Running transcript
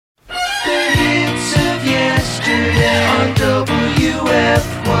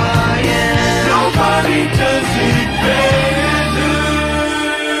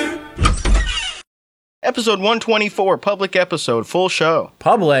Episode 124, public episode, full show.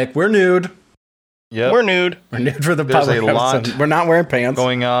 Public, we're nude. Yep. We're nude. We're nude for the There's public a lot episode. We're not wearing pants.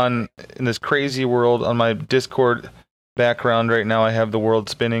 going on in this crazy world. On my Discord background right now, I have the world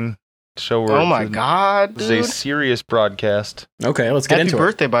spinning. Show where oh my god, this dude. is a serious broadcast. Okay, let's get into it. Happy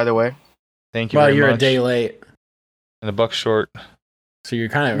birthday, by the way. Thank you well, very you're much. a day late. And a buck short. So you're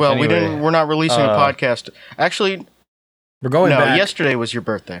kind of... Well, anyway, we're not releasing a podcast. Actually, we're going back. Yesterday was your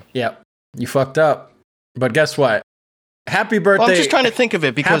birthday. Yep. You fucked up. But guess what? Happy birthday. Well, I'm just trying to think of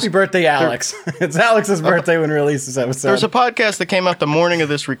it because... Happy birthday, Alex. It's Alex's birthday when we release this episode. There's a podcast that came out the morning of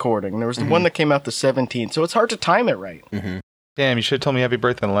this recording. There was the one that came out the 17th, so it's hard to time it right. Mm-hmm. Damn, you should have told me happy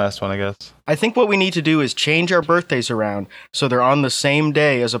birthday in the last one, I guess. I think what we need to do is change our birthdays around so they're on the same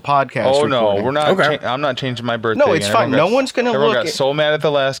day as a podcast recording. No, we're not. Okay. I'm not changing my birthday. No, it's fine. No one's going to look. Everyone got so mad at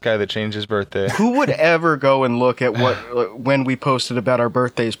the last guy that changed his birthday. Who would ever go and look at when we posted about our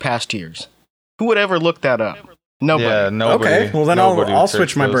birthdays past years? Who would ever look that up? Nobody. Yeah, nobody. Okay, well then I'll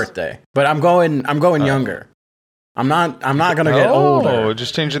switch my birthday. But I'm going younger. I'm not going to get older. Oh,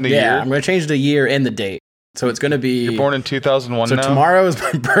 just changing the year? Yeah, I'm going to change the year and the date. So it's going to be... You're born in 2001 so now? So tomorrow is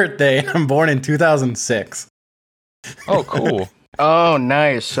my birthday, and I'm born in 2006. Oh, cool. Oh,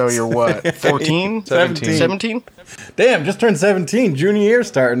 nice. So you're what, 14? 17? Damn, just turned 17. Junior year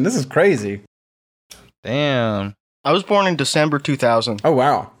starting. This is crazy. Damn. I was born in December 2000. Oh,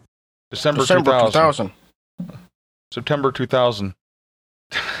 wow. December 2000. September 2000.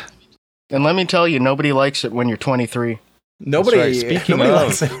 And let me tell you, nobody likes it when you're 23. Nobody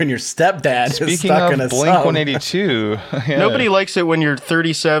likes it when your stepdad is stuck in a Blink 182. Yeah. Nobody likes it when you're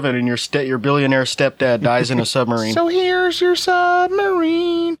 37 and your billionaire stepdad dies in a submarine. So here's your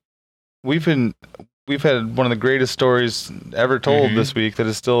submarine. We've had one of the greatest stories ever told this week that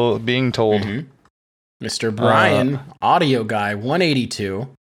is still being told. Mr. Brian, Audio Guy 182.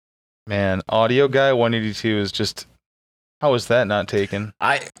 Man, Audio Guy 182 is just... How is that not taken?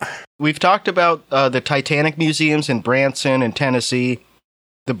 We've talked about the Titanic museums in Branson and Tennessee,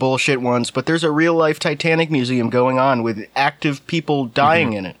 the bullshit ones, but there's a real-life Titanic museum going on with active people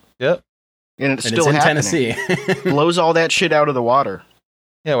dying in it. Yep. And it's still happening. Tennessee. Blows all that shit out of the water.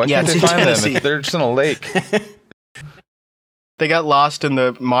 Yeah, why can't they find them? They're just in a lake. They got lost in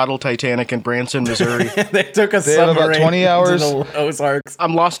the model Titanic in Branson, Missouri. They took a submarine about 20 hours. to the Ozarks.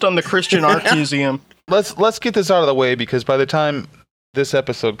 I'm lost on the Christian Art Museum. Let's get this out of the way because by the time this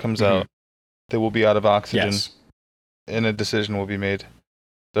episode comes out, they will be out of oxygen, and a decision will be made.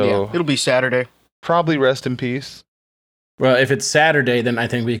 So it'll be Saturday. Probably rest in peace. Well, if it's Saturday, then I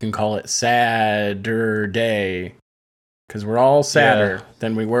think we can call it Saturday because we're all sadder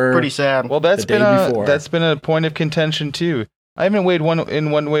than we were. Pretty sad. Well, that's been a point of contention too. I haven't weighed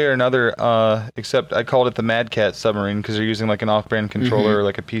one way or another, except I called it the Mad Cat submarine because they're using like an off-brand controller,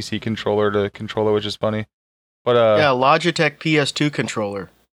 like a PC controller to control it, which is funny. But Logitech PS2 controller.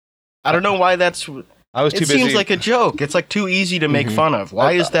 I don't know why that's. I was too busy. It seems like a joke. It's like too easy to make fun of.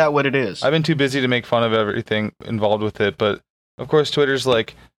 Why is that what it is? I've been too busy to make fun of everything involved with it, but of course Twitter's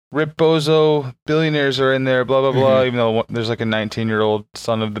like, Rip Bozo, billionaires are in there, blah blah blah. Even though there's like a 19-year-old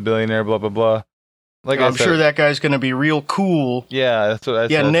son of the billionaire, blah blah blah. Like I'm sure that guy's going to be real cool. Yeah, that's what I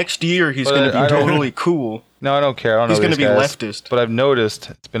said. Yeah, next year he's going to be totally cool. No, I don't care. I don't know. He's going to be guys. leftist. But I've noticed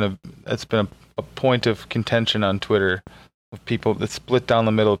it's been a point of contention on Twitter of people that split down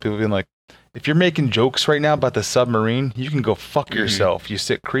the middle. People being like, if you're making jokes right now about the submarine, you can go fuck yourself, you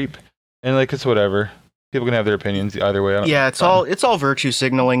sick creep. And like it's whatever. People can have their opinions either way. It's all virtue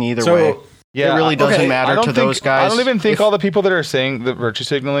signaling either way. Yeah, it really doesn't matter to those guys. I don't even think all the people that are saying that virtue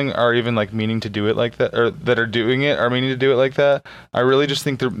signaling are even like meaning to do it like that, or that are doing it are meaning to do it like that. I really just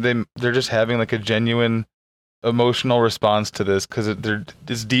think they're just having like a genuine emotional response to this because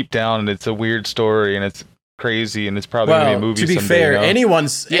it's deep down and it's a weird story and it's crazy and it's probably gonna be a movie. To be someday, fair,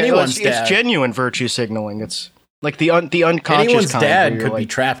 anyone's dad. It's genuine virtue signaling. It's like the unconscious. Anyone's kind dad could be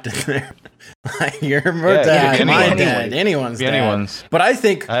trapped in there. Like your dad, my dad, anyone's dad. But I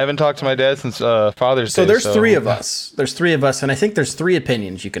think I haven't talked to my dad since Father's Day. So there's three of us. There's three of us, and I think there's three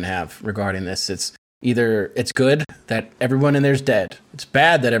opinions you can have regarding this. It's either it's good that everyone in there's dead, it's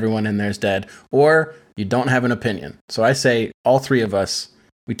bad that everyone in there's dead, or you don't have an opinion. So I say all three of us,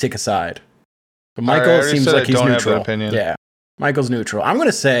 we take a side. But Michael seems like he's neutral. Yeah, Michael's neutral. I'm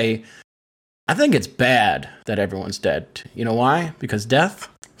gonna say I think it's bad that everyone's dead. You know why? Because death.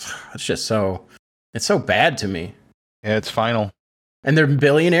 It's just it's so bad to me. Yeah, it's final. And they're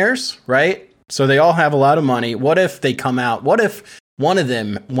billionaires, right? So they all have a lot of money. What if they come out? What if one of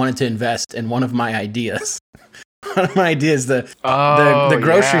them wanted to invest in one of my ideas? One of my ideas the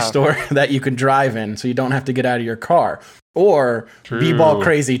grocery store that you can drive in, so you don't have to get out of your car, or B-Ball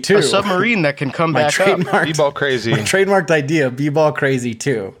Crazy 2, a submarine that can come back up. B-Ball Crazy, my trademarked idea, B-Ball Crazy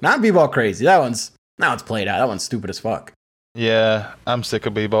 2, not B-Ball Crazy. That one's now it's played out. That one's stupid as fuck. Yeah, I'm sick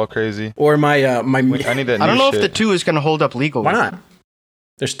of B-Ball Crazy. Or my I need that. I don't know shit. if the 2 is going to hold up legally. Why not?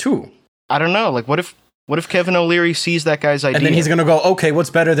 There's 2. I don't know. Like, what if Kevin O'Leary sees that guy's idea? And then he's going to go, okay, what's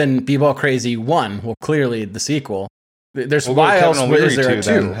better than B-Ball Crazy 1? Well, clearly the sequel. There's why else is there a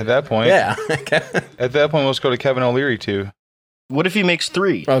 2? At that point. Yeah. At that point, let's go to Kevin O'Leary 2. What if he makes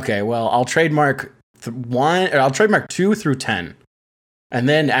 3? Okay, well, I'll trademark 1, or I'll trademark 2 through 10. And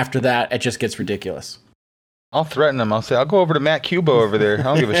then after that, it just gets ridiculous. I'll threaten him. I'll say, I'll go over to Matt Cubo over there. I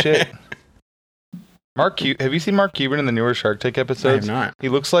don't give a shit. Have you seen Mark Cuban in the newer Shark Tank episodes? I have not. He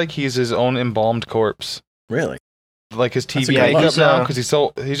looks like he's his own embalmed corpse. Really? Like his TV Yeah, makeup he's, now, because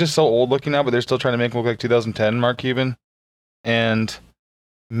he's just so old looking now, but they're still trying to make him look like 2010 Mark Cuban. And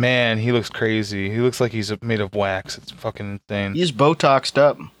man, he looks crazy. He looks like he's made of wax. It's fucking insane. He's Botoxed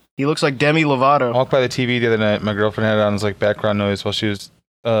up. He looks like Demi Lovato. I walked by the TV the other night. My girlfriend had it on as like background noise while she was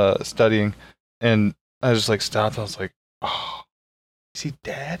studying, and I just like stopped. I was like, "Oh, is he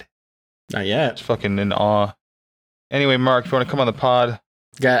dead?" Not yet. It's fucking in awe. Anyway, Mark, if you want to come on the pod,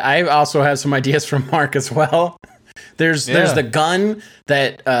 Yeah, I also have some ideas from Mark as well. There's the gun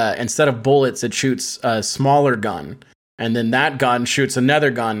that instead of bullets, it shoots a smaller gun, and then that gun shoots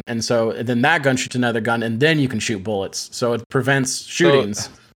another gun, and so then that gun shoots another gun, and then you can shoot bullets. So it prevents shootings.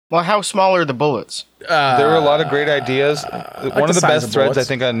 Well, how small are the bullets? there were a lot of great ideas. One of the best threads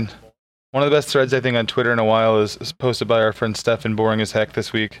bullets. One of the best threads I think on Twitter in a while is posted by our friend Stefan, boring as heck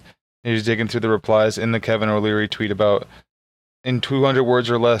this week. He's digging through the replies in the Kevin O'Leary tweet about, in 200 words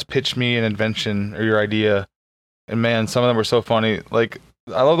or less, pitch me an invention or your idea. And man, some of them were so funny. Like,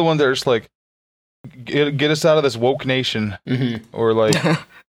 I love the ones that are just like, get us out of this woke nation. Mm-hmm. Or like,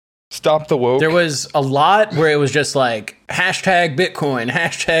 stop the woke. There was a lot where it was just like hashtag Bitcoin,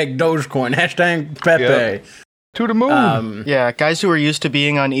 hashtag Dogecoin, hashtag Pepe. Yep. To the moon. Yeah, guys who are used to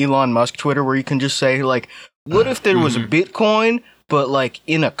being on Elon Musk Twitter where you can just say, like, what if there was a Bitcoin, but like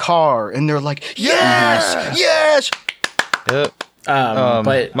in a car? And they're like, yes, yes. Yep.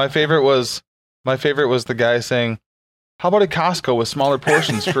 But my favorite was the guy saying, how about a Costco with smaller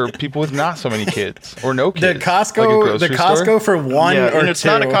portions for people with not so many kids or no kids? the Costco for one or and it's two.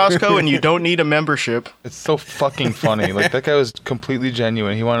 not a Costco and you don't need a membership. It's so fucking funny. Like, that guy was completely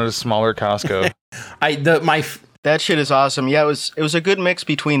genuine. He wanted a smaller Costco. That shit is awesome. Yeah, it was a good mix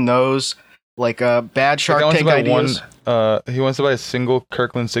between those, like bad Shark Tank ideas. He wants to buy a single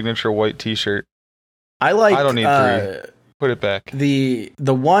Kirkland signature white T-shirt. I don't need 3. Put it back. The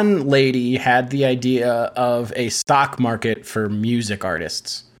one lady had the idea of a stock market for music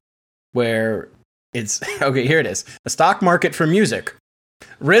artists, where it's okay. Here it is: a stock market for music.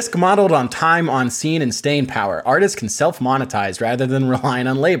 Risk modeled on time on scene and staying power. Artists can self-monetize rather than relying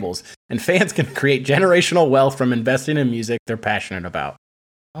on labels, and fans can create generational wealth from investing in music they're passionate about.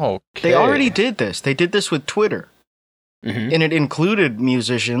 Okay. They already did this. They did this with Twitter, Mm-hmm. and it included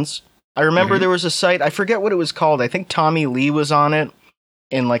musicians. I remember there was a site, I forget what it was called. I think Tommy Lee was on it.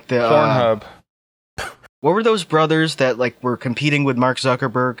 And like the Pornhub. What were those brothers that like were competing with Mark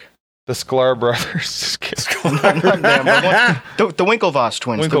Zuckerberg? The Sklar brothers. Just kidding. Not them, the Winklevoss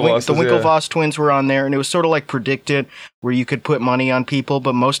twins. The Winklevoss twins were on there, and it was sort of like Predicted, where you could put money on people,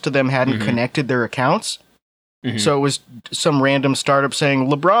 but most of them hadn't connected their accounts. Mm-hmm. So it was some random startup saying,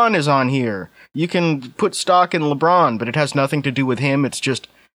 LeBron is on here. You can put stock in LeBron, but it has nothing to do with him. It's just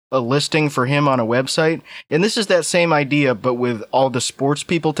a listing for him on a website. And this is that same idea, but with all the sports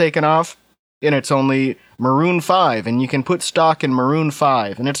people taken off. And it's only Maroon 5, and you can put stock in Maroon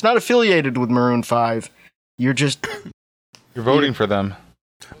 5. And it's not affiliated with Maroon 5. You're just... You're voting for them.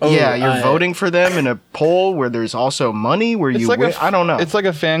 Yeah, you're voting for them in a poll where there's also money, where you win. I don't know. It's like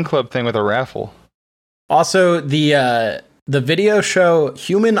a fan club thing with a raffle. Also, the video show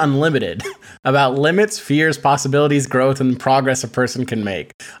Human Unlimited about limits, fears, possibilities, growth, and progress a person can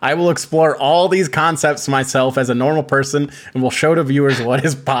make. I will explore all these concepts myself as a normal person and will show to viewers what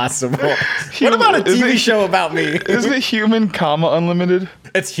is possible. What about a TV show about me? Isn't it human, unlimited?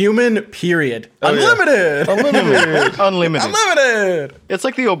 It's human, period. Unlimited! Yeah. Unlimited! Unlimited! It's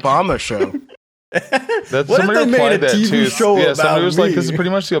like the Obama show. What if they made a TV show about somebody was me? like, this is pretty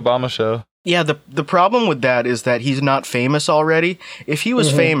much the Obama show. Yeah, the problem with that is that he's not famous already. If he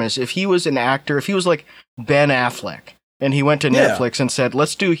was famous, if he was an actor, if he was like Ben Affleck, and he went to Netflix and said,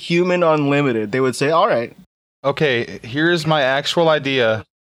 let's do Human Unlimited, they would say, all right. Okay, here's my actual idea.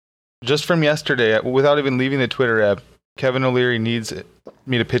 Just from yesterday, without even leaving the Twitter app, Kevin O'Leary needs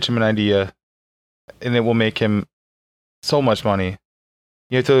me to pitch him an idea, and it will make him so much money.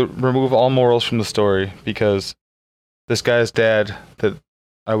 You have to remove all morals from the story because this guy's dad, that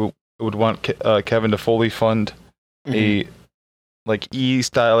I would want Kevin to fully fund a like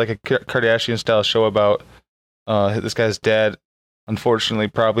E-style, like a Kardashian-style show about this guy's dad, unfortunately,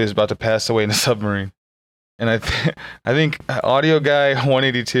 probably is about to pass away in a submarine. And I think Audio Guy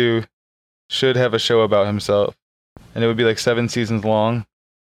 182 should have a show about himself. And it would be like 7 seasons long.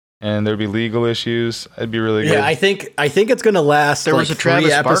 And there'd be legal issues. It'd be really good. Yeah, I think it's going to last there like was a 3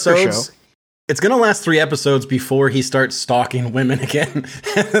 Travis episodes. Barker show. It's going to last 3 episodes before he starts stalking women again.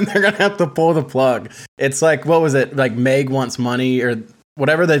 And then they're going to have to pull the plug. It's like, what was it? Like Meg Wants Money or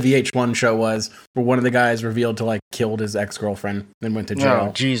whatever the VH1 show was, where one of the guys revealed to like killed his ex-girlfriend and went to jail.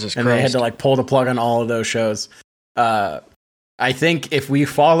 Oh, Jesus and Christ. they had to like pull the plug on all of those shows. I think if we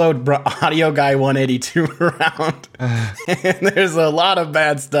followed Audio Guy 182 around, there's a lot of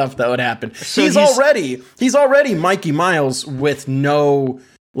bad stuff that would happen. So he's already Mikey Miles with no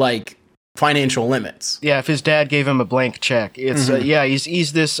like financial limits. Yeah, if his dad gave him a blank check, it's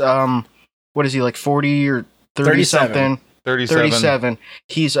he's this what is he, like 40 or 30 something? 37.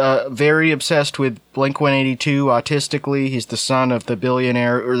 He's very obsessed with Blink-182 autistically. He's the son of the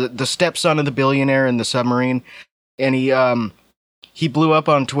billionaire, or the stepson of the billionaire in the submarine, and he blew up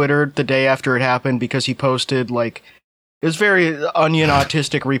on Twitter the day after it happened because he posted, like, it was very Onion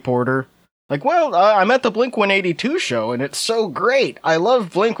autistic reporter. Like, well, I'm at the Blink-182 show, and it's so great. I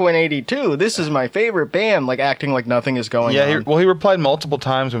love Blink-182. This is my favorite band, like, acting like nothing is going on. He replied multiple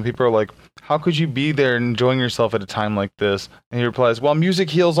times when people are like, how could you be there and enjoying yourself at a time like this? And he replies, well, music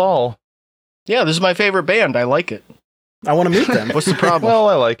heals all. Yeah, this is my favorite band. I like it. I want to meet them. What's the problem? Well,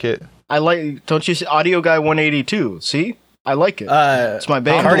 I like it. Don't you see Audio Guy 182? See? I like it. It's my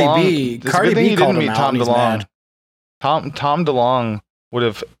band. Cardi B called him out. Tom DeLonge. Tom DeLonge would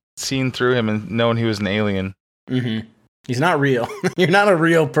have seen through him and known he was an alien. Mm-hmm. He's not real. You're not a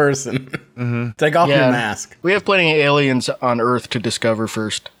real person. Mm-hmm. Take off your mask. We have plenty of aliens on Earth to discover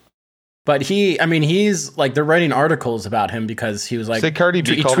first. But he's like, they're writing articles about him because he was like, say Cardi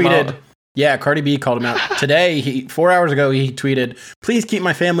B called him out. Yeah, Cardi B called him out. Today, 4 hours ago, he tweeted, please keep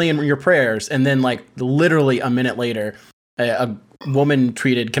my family in your prayers. And then like literally a minute later, a woman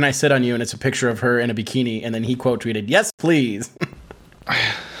tweeted, can I sit on you? And it's a picture of her in a bikini. And then he quote tweeted, yes, please.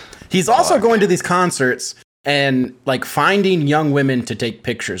 He's also going to these concerts and like finding young women to take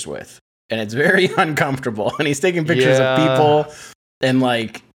pictures with. And it's very uncomfortable. And he's taking pictures of people and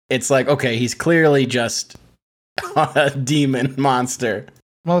like, it's like, okay, he's clearly just a demon monster.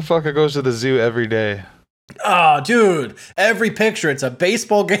 Motherfucker goes to the zoo every day. Oh, dude. Every picture, it's a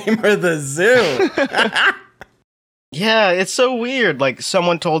baseball game or the zoo. Yeah, it's so weird. Like,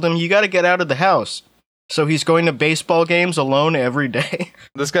 someone told him, you got to get out of the house. So he's going to baseball games alone every day.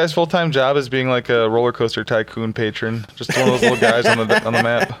 This guy's full-time job is being like a roller coaster tycoon patron. Just one of those little guys on the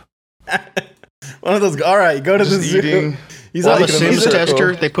map. One of those, all right, go to the zoo. Eating. I'm a Sims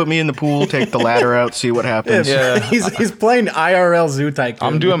tester. They put me in the pool, take the ladder out, see what happens. Yeah. He's playing IRL Zoo Tycoon.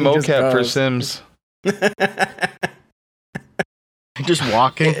 I'm doing mocap for Sims. Just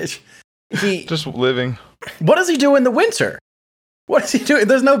walking. Just living. What does he do in the winter? What is he doing?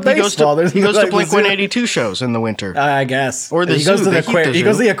 There's no baseball. He goes to Blink-182 shows in the winter. I guess. Or he goes to the aquarium. He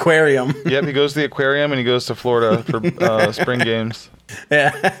goes to the aquarium. Yep, he goes to the aquarium and he goes to Florida for spring games.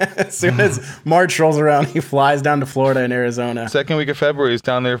 Yeah. As soon as March rolls around, he flies down to Florida and Arizona. Second week of February, he's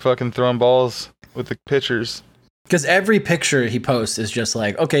down there fucking throwing balls with the pitchers. Because every picture he posts is just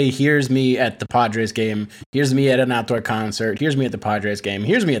like, okay, here's me at the Padres game. Here's me at an outdoor concert. Here's me at the Padres game.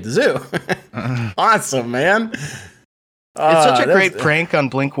 Here's me at the zoo. Awesome, man. It's such a great prank on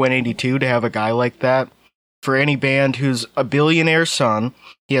Blink-182 to have a guy like that. For any band who's a billionaire's son,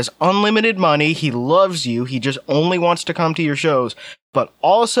 he has unlimited money, he loves you, he just only wants to come to your shows, but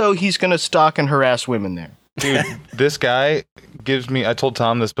also he's going to stalk and harass women there. Dude, this guy gives me, I told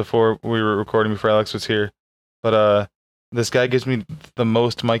Tom this before we were recording, before Alex was here, but this guy gives me the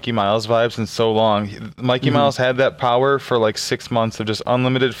most Mikey Miles vibes in so long. Mikey Miles had that power for like 6 months of just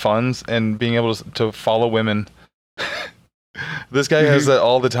unlimited funds and being able to follow women. This guy has that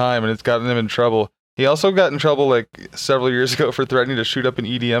all the time, and it's gotten him in trouble. He also got in trouble like several years ago for threatening to shoot up an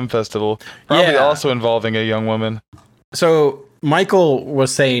EDM festival, probably also involving a young woman. So Michael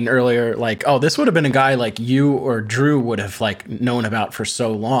was saying earlier, like, oh, this would have been a guy like you or Drew would have like known about for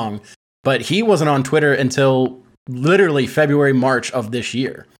so long, but he wasn't on Twitter until literally February, March of this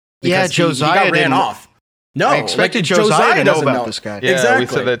year. Yeah, Josiah he got ran off. No, I expected Josiah to know about this guy. Yeah, exactly. we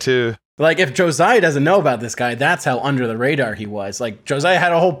said that too. Like, if Josiah doesn't know about this guy, that's how under the radar he was. Like, Josiah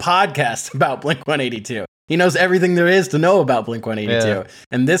had a whole podcast about Blink-182. He knows everything there is to know about Blink-182. Yeah.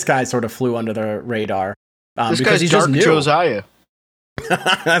 And this guy sort of flew under the radar. This guy's Dark Josiah.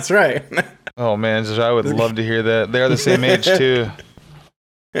 That's right. Oh man, I would love to hear that. They're the same age too.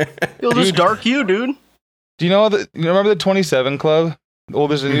 He'll just dark you, dude. Do you remember the 27 Club? Well,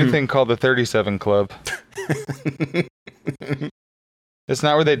 there's a new thing called the 37 Club. It's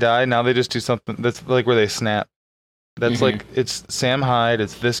not where they die. Now they just do something that's like where they snap. That's like, it's Sam Hyde.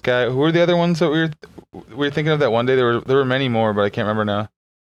 It's this guy. Who are the other ones that we were thinking of that one day? There were many more, but I can't remember now.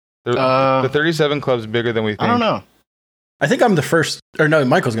 The 37 Club's bigger than we think. I don't know. I think I'm the first, or no,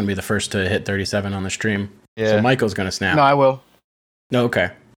 Michael's going to be the first to hit 37 on the stream. Yeah. So Michael's going to snap. No, I will. No,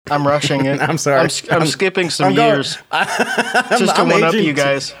 okay. I'm rushing it. I'm sorry. I'm skipping some years. Just to one up you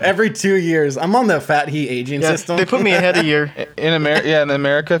guys. Every 2 years. I'm on the fat heat aging system. They put me ahead a year. In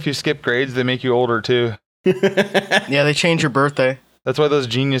America, if you skip grades, they make you older too. Yeah, they change your birthday. That's why those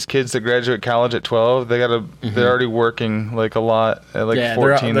genius kids that graduate college at 12, they're already working like a lot at like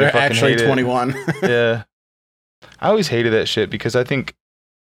 14. They're actually 21. Yeah. I always hated that shit because I think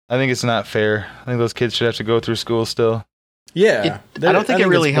it's not fair. I think those kids should have to go through school still. Yeah. I don't think it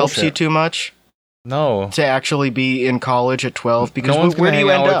really helps you too much. No. To actually be in college at 12 because no one's where do you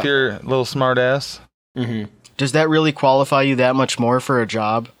end up with your little smart ass? Does that really qualify you that much more for a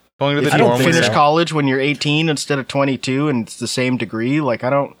job? Going to the if you don't finish college when you're 18 instead of 22 and it's the same degree, like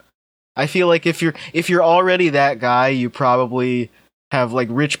I feel like if you're already that guy, you probably have like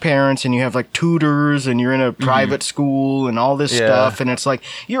rich parents and you have like tutors and you're in a private school and all this stuff, and it's like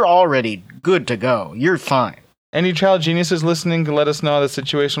you're already good to go. You're fine. Any child geniuses listening can let us know how the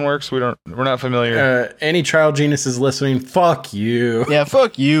situation works. We're not familiar. Any child geniuses listening, fuck you. Yeah,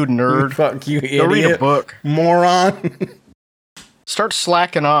 fuck you, nerd. Fuck you, idiot. Go read a book, moron. Start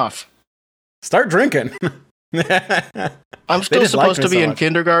slacking off. Start drinking. I'm still supposed to be in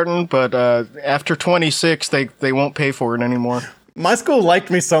kindergarten, but after 26, they won't pay for it anymore. My school liked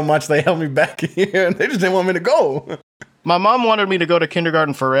me so much they held me back here, and they just didn't want me to go. My mom wanted me to go to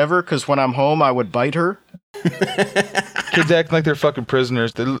kindergarten forever because when I'm home, I would bite her. Kids acting like they're fucking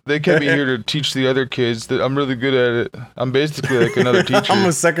prisoners. They can't be here to teach the other kids that I'm really good at it. I'm basically like another teacher. I'm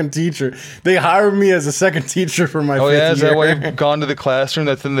a second teacher. They hired me as a second teacher for my 5th year. Oh yeah, is that why you've gone to the classroom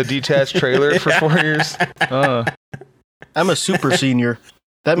that's in the detached trailer for 4 years? I'm a super senior.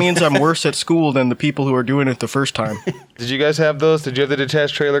 That means I'm worse at school than the people who are doing it the first time. Did you guys have those? Did you have the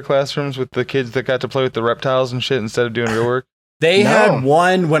detached trailer classrooms with the kids that got to play with the reptiles and shit instead of doing real work? They had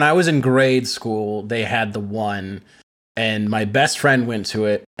one when I was in grade school. They had the one, and my best friend went to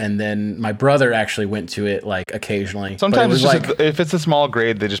it, and then my brother actually went to it like occasionally. Sometimes it's just if it's a small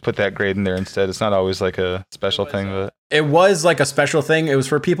grade, they just put that grade in there instead. It's not always like a special thing. But it was like a special thing. It was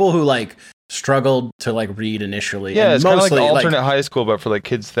for people who like struggled to like read initially. Yeah, it's kind of like alternate high school, but for like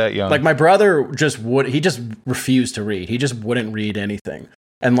kids that young. Like my brother just refused to read. He just wouldn't read anything.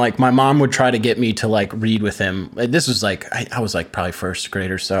 And like my mom would try to get me to like read with him. This was like I was like probably first grade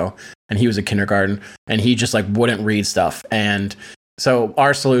or so, and he was in kindergarten, and he just like wouldn't read stuff. And so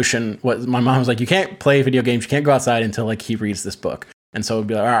our solution was, my mom was like, you can't play video games, you can't go outside until like he reads this book. And so it'd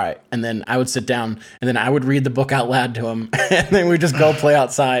be like, all right. And then I would sit down and then I would read the book out loud to him. And then we'd just go play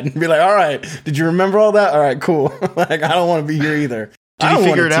outside and be like, all right, did you remember all that? All right, cool. Like, I don't want to be here either. Did you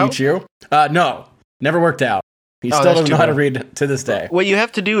figure it out? Teach you. No, never worked out. He still doesn't know how to read to this day. What you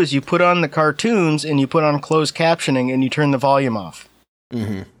have to do is you put on the cartoons and you put on closed captioning and you turn the volume off.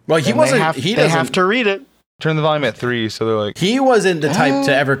 Mm-hmm. Well, he they have to read it. Turn the volume at 3, so they're like... He wasn't the type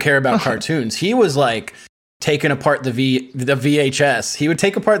to ever care about cartoons. He was like... taking apart the VHS. He would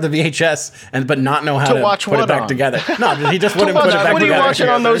take apart the VHS but not know how to put it back together. No, he just wouldn't put it back together. What are you watching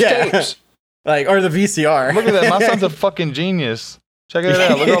on those tapes? Like, or the VCR. Look at that. My son's a fucking genius. Check it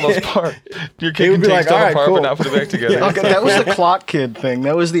out. Look at all those parts. Your kid can take stuff apart but not put it back together. Okay, that was the Clock Kid thing.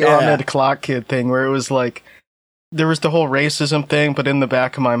 That was the Ahmed Clock Kid thing where it was like, there was the whole racism thing, but in the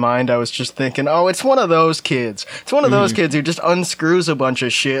back of my mind, I was just thinking, oh, it's one of those kids. It's one of those kids who just unscrews a bunch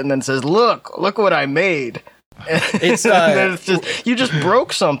of shit and then says, look what I made. It's just, you just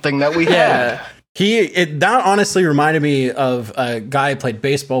broke something that we had. That honestly reminded me of a guy I played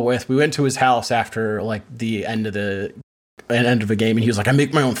baseball with. We went to his house after like the end of a game, and he was like, I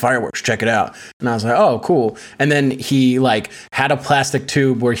make my own fireworks, check it out. And I was like, oh, cool. And then he like had a plastic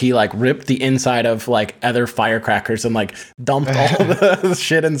tube where he like ripped the inside of like other firecrackers and like dumped all the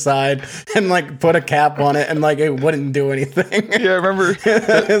shit inside and like put a cap on it, and like it wouldn't do anything. Yeah, I remember.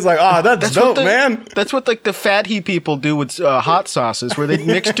 It's like, oh, that's dope, man. That's what like the fat heat people do with hot sauces, where they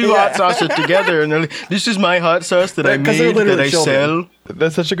mix two hot sauces together and they're like, this is my hot sauce that I made, that I sell.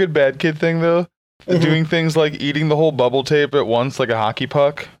 That's such a good bad kid thing though. Doing things like eating the whole bubble tape at once, like a hockey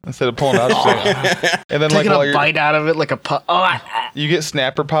puck, instead of pulling out. And then taking a bite out of it like a puck. You get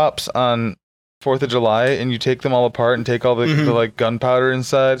snapper pops on 4th of July, and you take them all apart and take all the like gunpowder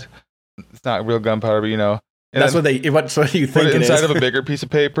inside. It's not real gunpowder, but you know. And that's what do you think put it it inside is? of a bigger piece of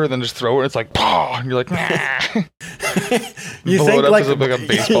paper, then just throw it. It's like, pow! And you're like, nah. You blow think it up like as like a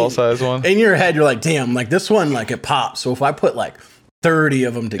baseball size one. In your head, you're like, damn, like this one, like it pops. So if I put like 30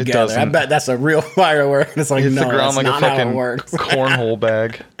 of them together, I bet that's a real firework. And it's like, hits no, the ground that's like not a how it fucking works. cornhole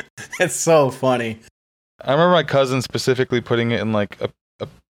bag. It's so funny. I remember my cousin specifically putting it in like a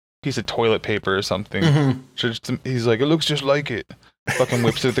piece of toilet paper or something. Mm-hmm. He's like, it looks just like it. Fucking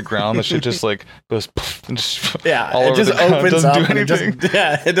whips it at the ground. The shit just like goes poof, and just all it just opens up and it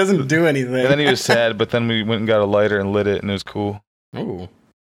doesn't do anything. And then he was sad, but then we went and got a lighter and lit it, and it was cool. Ooh,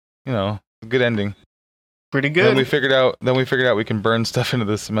 you know, good ending. Pretty good. Then we figured out we can burn stuff into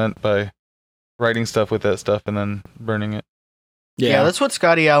the cement by writing stuff with that stuff and then burning it. Yeah, that's what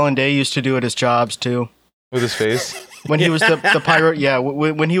Scotty Allen Day used to do at his jobs too. With his face. When he was the pyro,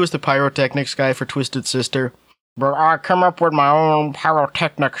 when he was the pyrotechnics guy for Twisted Sister. But I come up with my own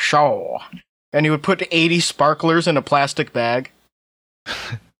pyrotechnic show. And he would put 80 sparklers in a plastic bag.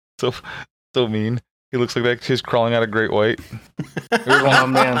 So mean. He looks like that he's crawling out of Great White. Oh,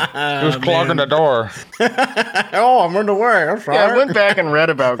 man. He was clogging the door. Oh, I'm underway. I'm sorry. Yeah, I went back and read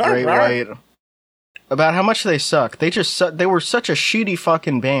about Great White. About how much they suck. They were such a shitty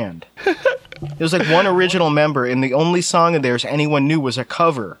fucking band. There was like one original member, and the only song of theirs anyone knew was a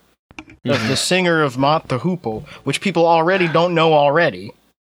cover of the singer of Mott the Hoople, which people already don't know already.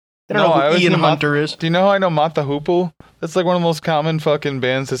 They don't know who Ian Hunter is. Do you know how I know Mott the Hoople? That's like one of the most common fucking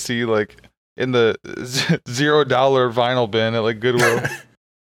bands to see like in the $0 vinyl bin at like Goodwill.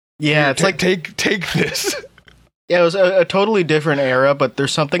 Yeah, it's like take this. Yeah, it was a totally different era, but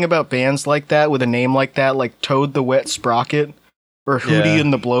there's something about bands like that with a name like that, like Toad the Wet Sprocket or Hootie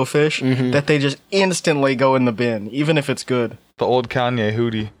and the Blowfish, that they just instantly go in the bin, even if it's good. The old Kanye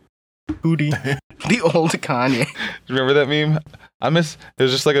Hootie. The old Kanye. Remember that meme? It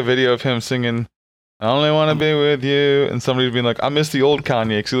was just like a video of him singing, I only want to be with you, and somebody's being like, I miss the old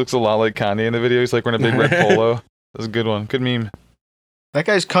Kanye, because he looks a lot like Kanye in the video. He's like wearing a big red polo. That was a good one. Good meme. That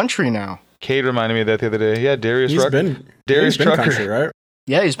guy's country now. Cade reminded me of that the other day. Yeah, Darius Trucker, country, right?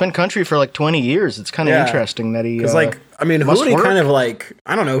 Yeah, he's been country for like 20 years. It's kind of interesting that he. Because Hootie kind of like,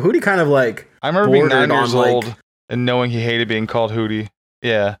 I don't know, Hootie kind of like. I remember being 9 years old and knowing he hated being called Hootie.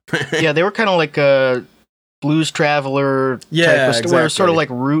 Yeah. Yeah, they were kind of like a Blues Traveler type of exactly. Where sort of like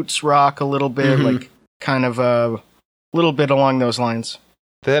roots rock a little bit, like kind of a little bit along those lines.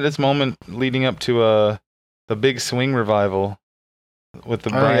 They had its moment leading up to the big swing revival with the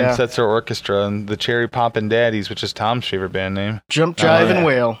Brian Setzer Orchestra and the Cherry Poppin' Daddies, which is Tom's favorite band name. Jump, Jive, and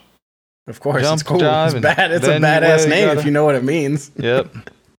Wail. Of course, Jump, it's cool. Jive, It's a badass name if you know what it means. Yep.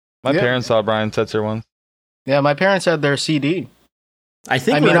 My parents saw Brian Setzer once. Yeah, my parents had their CD. I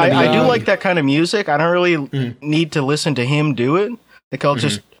do like that kind of music. I don't really need to listen to him do it. Like I'll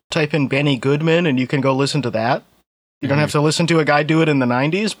just type in Benny Goodman and you can go listen to that. You don't have to listen to a guy do it in the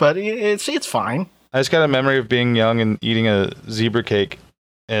 90s, but it's fine. I just got a memory of being young and eating a zebra cake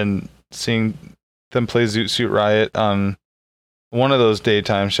and seeing them play Zoot Suit Riot on one of those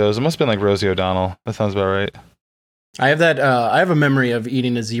daytime shows. It must have been like Rosie O'Donnell. That sounds about right. I have that. I have a memory of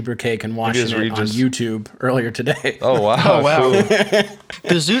eating a zebra cake and watching it on YouTube earlier today. Oh wow! Cool.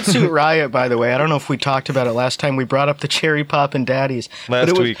 The Zoot Suit Riot, by the way, I don't know if we talked about it last time. We brought up the Cherry Poppin' Daddies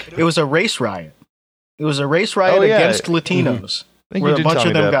last week. It was a race riot. It was a race riot against Latinos. I think where a bunch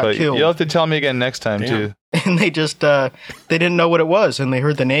of them got killed. You'll have to tell me again next time too. And they just they didn't know what it was, and they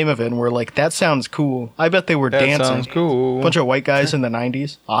heard the name of it, and were like, "That sounds cool." I bet they were dancing. That sounds cool. Bunch of white guys in the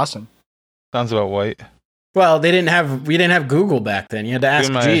 90s. Awesome. Sounds about white. Well, we didn't have Google back then. You had to ask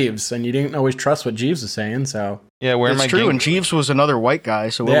Jeeves, and you didn't always trust what Jeeves was saying. So yeah, that's true. And Jeeves was another white guy,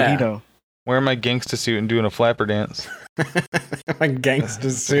 so what would he know? Wearing my gangsta suit and doing a flapper dance. My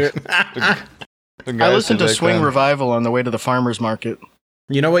gangsta suit. I listened to Swing Revival on the way to the farmer's market.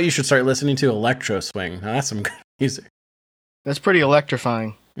 You know what you should start listening to? Electro Swing. Now, that's some good music. That's pretty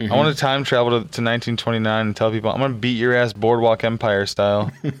electrifying. I want to time travel to 1929 and tell people I'm going to beat your ass Boardwalk Empire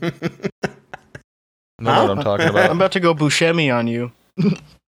style. Know what I'm talking about. I'm about to go Buscemi on you.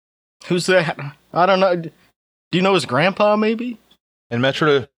 Who's that? I don't know. Do you know his grandpa, maybe? In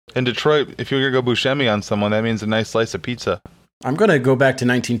Detroit, if you're going to go Buscemi on someone, that means a nice slice of pizza. I'm going to go back to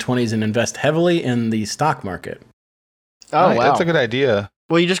 1920s and invest heavily in the stock market. Oh, wow. That's a good idea.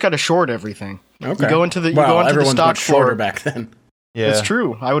 Well, you just got to short everything. Okay. You go into the stock shorter back then. Yeah. It's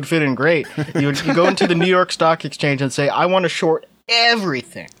true. I would fit in great. You go into the New York Stock Exchange and say, I want to short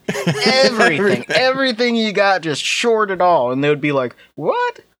everything. Everything you got, just short it all. And they would be like,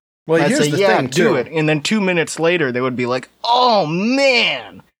 what? Well, I'd here's say, the thing, do it. And then 2 minutes later, they would be like, oh,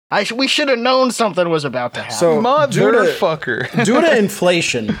 man, We should have known something was about to happen. So, motherfucker. Due to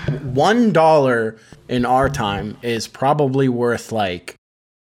inflation, $1 in our time is probably worth like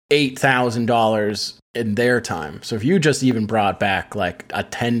 $8,000 in their time. So if you just even brought back like a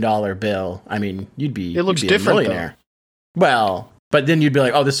 $10 bill, I mean, you'd be it looks you'd be different, a millionaire. Well, but then you'd be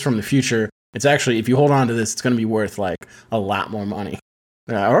like, oh, this is from the future. It's actually, if you hold on to this, it's going to be worth like a lot more money.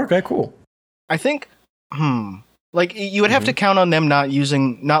 Okay, cool. I think, like you would have to count on them not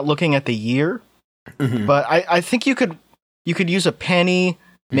looking at the year. But I think you could use a penny,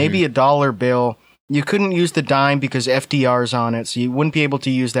 maybe a dollar bill. You couldn't use the dime because FDR's on it, so you wouldn't be able to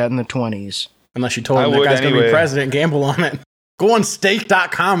use that in the 20s. Unless you told him that guy's going to be president, gamble on it. Go on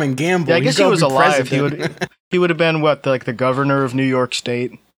stake.com and gamble. Yeah, I guess he was alive. He would have been what, like the governor of New York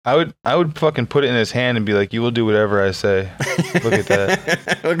State. I would fucking put it in his hand and be like, "You will do whatever I say." Look at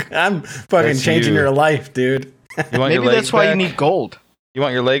that. Look, I'm fucking changing your life, dude. You want Maybe that's why you need gold. You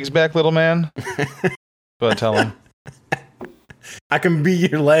want your legs back, little man? Go ahead, tell him. I can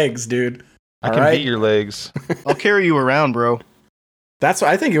beat your legs, dude. I can beat your legs. I'll carry you around, bro. That's what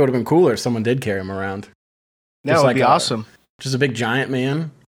I think it would have been cooler if someone did carry him around. That would be awesome. Just a big giant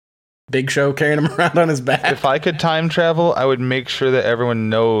man. Big Show carrying him around on his back. If I could time travel, I would make sure that everyone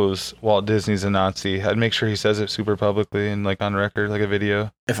knows Walt Disney's a Nazi. I'd make sure he says it super publicly and like on record, like a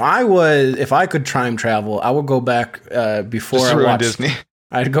video. If I could time travel, I would go back before I watched Disney.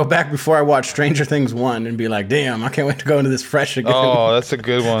 I'd go back before I watched Stranger Things 1 and be like, damn, I can't wait to go into this fresh again. Oh, that's a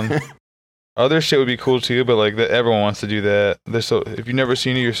good one. Other shit would be cool too, but like everyone wants to do that. If you've never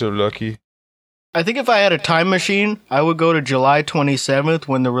seen it, you're so lucky. I think if I had a time machine, I would go to July 27th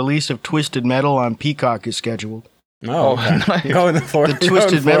when the release of Twisted Metal on Peacock is scheduled. No, nice. Going forward. The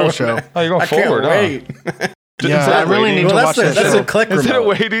Twisted Metal show. Oh, you're going forward. I can't wait. Yeah, I really need to watch that show. That's a click remote.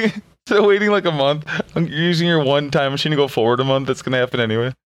 Instead of waiting like a month, you're using your one time machine to go forward a month. That's gonna happen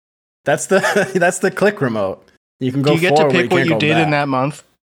anyway. That's the click remote. You can go. Do you get to pick what you did in that month?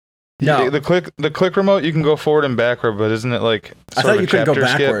 No, the click remote you can go forward and backward, but isn't it like? I thought you could go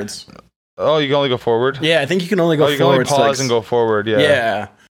backwards. Skip? Oh, you can only go forward. Yeah, I think you can only go forward. You can only pause and go forward. Yeah. Yeah.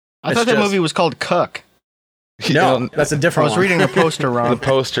 I thought that movie was called Cuck. No, that's a different one. I was reading a poster wrong. The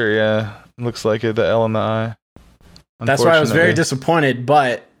poster, yeah, looks like it. The L and the I. That's why I was very disappointed,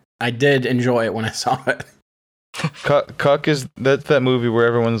 but I did enjoy it when I saw it. Cuck is that's that movie where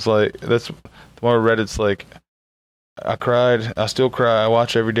everyone's like, that's the one where Reddit's like, I cried, I still cry, I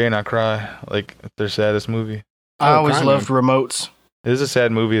watch every day and I cry. Like their saddest movie. I always loved remotes. It is a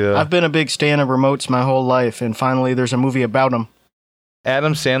sad movie though. I've been a big stan of remotes my whole life, and finally there's a movie about them.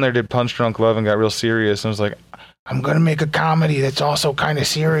 Adam Sandler did Punch Drunk Love and got real serious and was like, I'm gonna make a comedy that's also kind of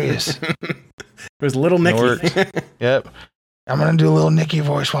serious. It was Little Nicky. Yep. I'm gonna do a Little Nicky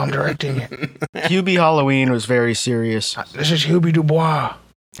voice while I'm directing it. Hubie Halloween was very serious. This is Hubie Dubois.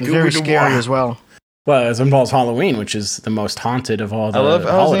 Very scary as well. Well, it involves Halloween, which is the most haunted of all the holidays.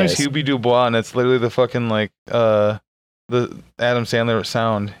 I love his name's Hubie Dubois, and it's literally the fucking like the Adam Sandler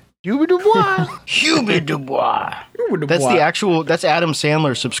sound. Hubie Dubois. Hubie Dubois. That's the actual. That's Adam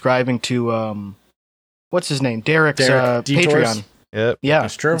Sandler subscribing to what's his name? Derek's Patreon. Yep. Yeah,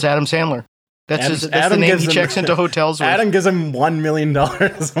 that's true. It's Adam Sandler. That's the name he checks into hotels with. Adam gives him $1 million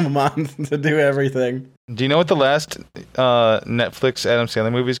a month to do everything. Do you know what the last Netflix Adam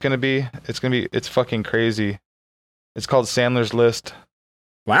Sandler movie is going to be? It's fucking crazy. It's called Sandler's List.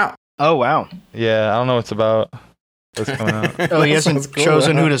 Wow. Oh, wow. Yeah, I don't know what it's about. What's coming out? Oh, he hasn't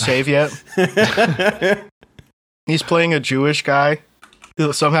chosen who to save yet? He's playing a Jewish guy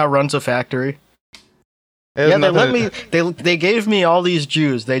who somehow runs a factory. Yeah, they gave me all these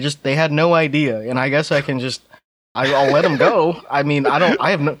Jews. They had no idea, and I guess I can I'll let them go. I mean,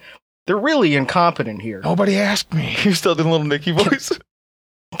 they're really incompetent here. Nobody asked me. You still did a Little Nicky voice.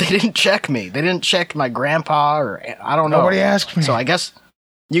 They didn't check me. They didn't check my grandpa, or I don't know. Nobody asked me. So I guess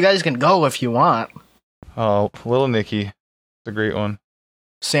you guys can go if you want. Oh, Little Nicky. It's a great one.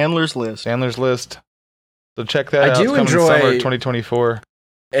 Sandler's List. So check that out. It's coming summer 2024.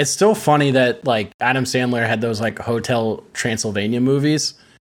 It's still funny that like Adam Sandler had those like Hotel Transylvania movies,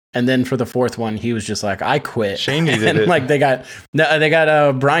 and then for the fourth one he was just like, I quit. Shaney did it. Like they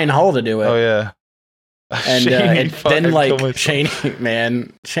got Brian Hull to do it. Oh yeah. And then like Shaney,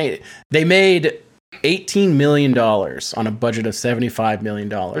 man, they made $18 million on a budget of $75 million.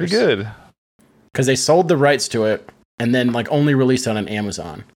 Pretty good. Because they sold the rights to it and then like only released it on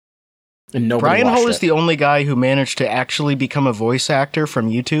Amazon. And nobody Brian Hull it. is the only guy who managed to actually become a voice actor from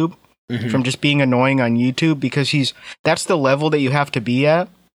YouTube, from just being annoying on YouTube, because that's the level that you have to be at,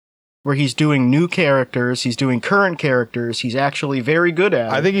 where he's doing new characters, he's doing current characters, he's actually very good at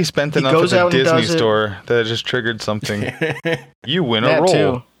it. I think he spent enough at the Disney store that it just triggered something. You win a role.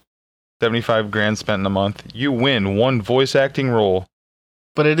 Too. $75,000 spent in a month. You win one voice acting role.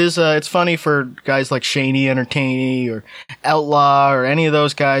 But it's funny for guys like Shaney Entertainey or Outlaw or any of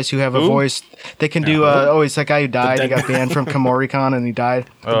those guys who have a voice. They can do. It's that guy who died. He got banned from Komoricon and he died.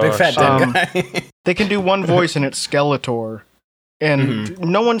 The big fat dead guy. They can do one voice and it's Skeletor. And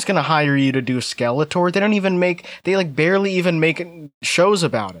no one's going to hire you to do Skeletor. They don't even they barely even make shows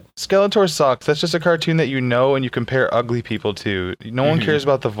about it. Skeletor sucks. That's just a cartoon that you know and you compare ugly people to. No one cares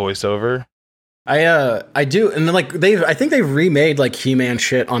about the voiceover. I do, and then I think they've remade He-Man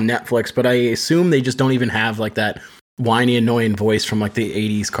shit on Netflix, but I assume they just don't even have that whiny, annoying voice from the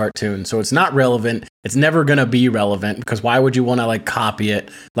 80s cartoon. So it's not relevant. It's never gonna be relevant because why would you want to copy it?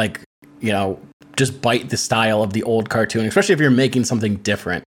 Just bite the style of the old cartoon, especially if you're making something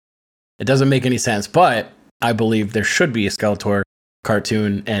different. It doesn't make any sense. But I believe there should be a Skeletor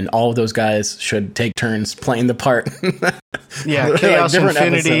cartoon, and all of those guys should take turns playing the part. Yeah, Chaos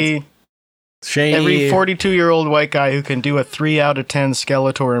Infinity. Episodes. Shaney. Every 42-year-old white guy who can do a 3 out of 10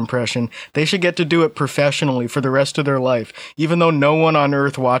 Skeletor impression, they should get to do it professionally for the rest of their life, even though no one on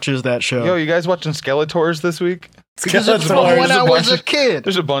Earth watches that show. Yo, you guys watching Skeletors this week? Because it's from when I was a kid.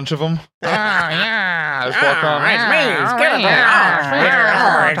 There's a bunch of them. Yeah. It's me,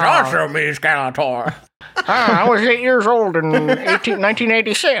 Skeletor. It's also me, Skeletor. I was 8 years old in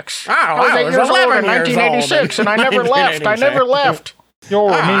 1986. I was 8 years old in 1986, and I never left. I never left.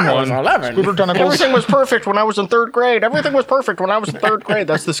 You're a mean one. 11. Everything was perfect when I was in 3rd grade. Everything was perfect when I was in 3rd grade.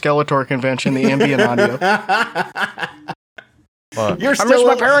 That's the Skeletor convention, the ambient audio. I miss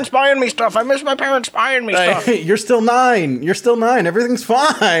my parents buying me stuff. You're still 9. Everything's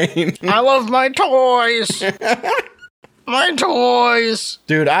fine. I love my toys. My toys.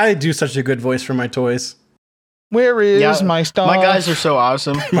 Dude, I do such a good voice for my toys. Where is my stuff? My guys are so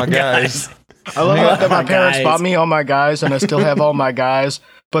awesome. My guys. I love that my parents bought me all my guys, and I still have all my guys.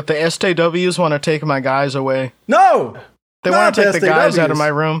 But the STWs want to take my guys away. No, they want to take the guys out of my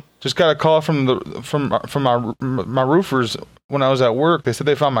room. Just got a call from my roofers when I was at work. They said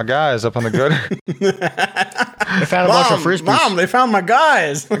they found my guys up on the gutter. They found a bunch of frisbees. Mom, they found my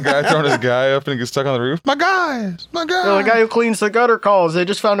guys. The guy throwing his guy up and he gets stuck on the roof. My guys. The guy who cleans the gutter calls. They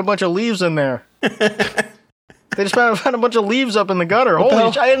just found a bunch of leaves in there. They just found a bunch of leaves up in the gutter.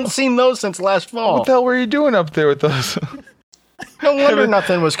 Holy shit, I hadn't seen those since last fall. What the hell were you doing up there with those? No wonder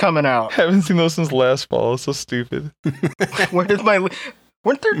nothing was coming out. Haven't seen those since last fall. It's so stupid. Where did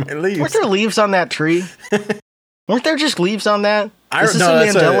weren't there leaves on that tree? Weren't there just leaves on that? Is this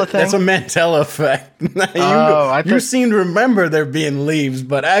a Mandela thing? That's a Mandela effect. You seem to remember there being leaves,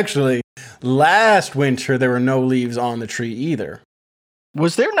 but actually, last winter there were no leaves on the tree either.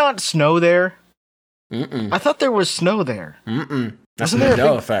 Was there not snow there? Mm-mm. I thought there was snow there. That's a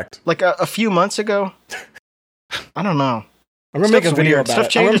Mandela effect. Like a few months ago? I don't know. I'm going to make a video about Stuff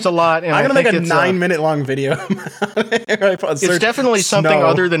changes a lot. I'm going to make a 9-minute long video. It's definitely something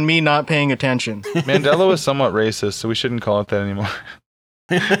other than me not paying attention. Mandela was somewhat racist, so we shouldn't call it that anymore.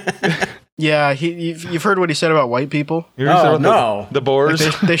 Yeah, you've heard what he said about white people? No. The Boers?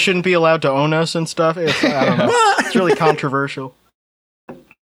 Like they shouldn't be allowed to own us and stuff. I don't know. It's really controversial.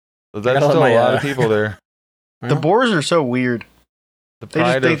 There's still a lot of people there. The Boers are so weird. The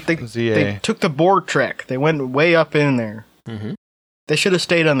pride of ZA. They took the Boer trek. They went way up in there. Mm-hmm. They should have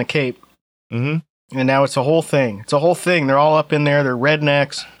stayed on the Cape. Mm-hmm. And now it's a whole thing. They're all up in there. They're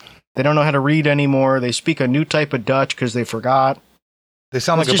rednecks. They don't know how to read anymore. They speak a new type of Dutch because they forgot. They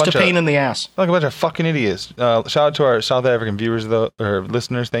sound like just a pain in the ass. Like a bunch of fucking idiots. Shout out to our South African viewers, though, or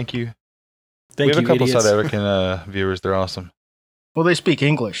listeners. Thank you. We have a couple South African viewers. They're awesome. Well, they speak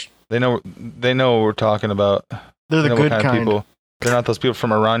English. They know what we're talking about. They're the good kind of people. They're not those people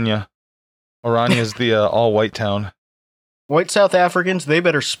from Orania. Orania is the all-white town. White South Africans, they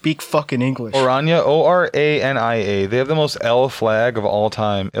better speak fucking English. Orania, Orania. They have the most L flag of all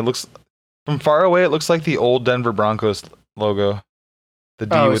time. It looks, from far away, it looks like the old Denver Broncos logo. The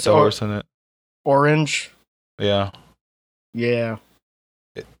D with the horse in it. Orange. Yeah. Yeah.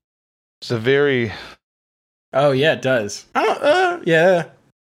 It's a very... Oh, yeah, it does. Yeah.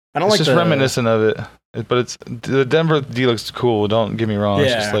 I don't it's like just reminiscent of it. But it's the Denver D looks cool. Don't get me wrong. Yeah.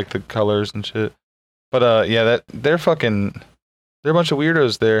 It's just like the colors and shit. But yeah, they're a bunch of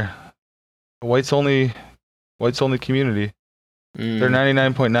weirdos there. Whites only community. They're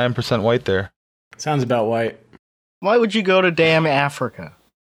 99.9% white there. Sounds about white. Why would you go to damn Africa?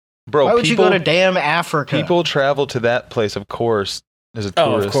 Bro, why would you go to damn Africa? People travel to that place, of course, as a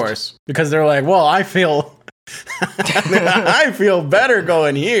tourist. Oh, of course. Because they're like, well, I feel better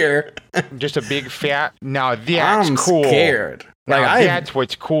going here. Just a big fat. Now that's I'm cool. Scared. That's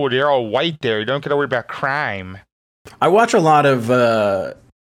what's cool. They're all white there. You don't got to worry about crime. I watch a lot of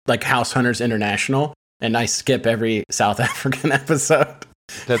like House Hunters International, and I skip every South African episode.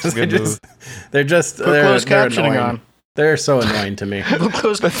 That's a good move. They're just Put closed captioning annoying. on. They're so annoying to me. Put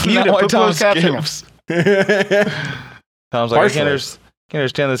closed That's not why Tom skips. Tom's like, I can't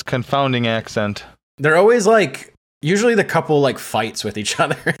understand this confounding accent. They're always like, usually the couple like fights with each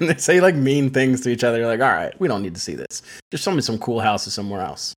other and they say like mean things to each other. You're like, all right, we don't need to see this. Just show me some cool houses somewhere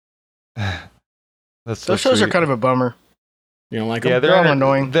else. Those shows are kind of a bummer. You don't like yeah, them? they're all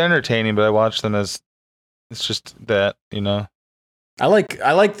annoying. They're entertaining, but I watch them as it's just that, you know. I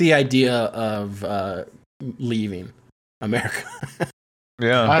like the idea of leaving America.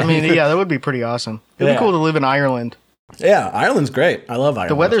 Yeah. I mean, yeah, that would be pretty awesome. It'd be cool to live in Ireland. Yeah, Ireland's great. I love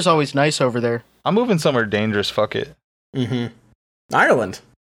Ireland. The weather's always nice over there. I'm moving somewhere dangerous. Fuck it. Mm-hmm. Ireland.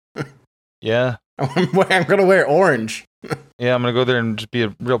 Yeah. I'm gonna wear orange. Yeah, I'm gonna go there and just be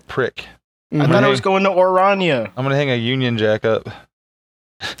a real prick. I thought I was going to Orania. I'm gonna hang a Union Jack up.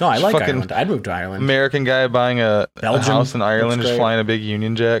 No, I like Ireland. I'd move to Ireland. American guy buying a house in Ireland, just flying a big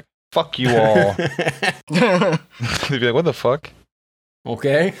Union Jack. Fuck you all. They'd be like, what the fuck?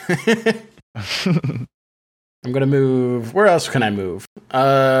 Okay. I'm gonna move. Where else can I move?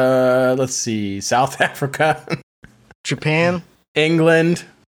 Let's see. South Africa, Japan, England.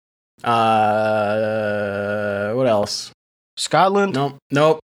 What else? Scotland.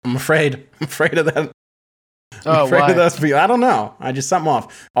 Nope. I'm afraid of that. Oh, afraid why? of those people. I don't know. I just something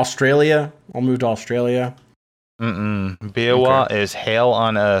off. Australia. I'll move to Australia. Biawa is hell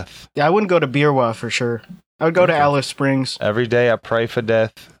on earth. Yeah, I wouldn't go to Biawa for sure. I would go to Alice Springs. Every day I pray for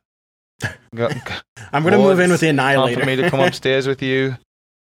death. I'm gonna move in with the Annihilator. For me to come upstairs with you,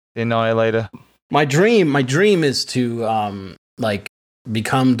 the Annihilator. My dream is to like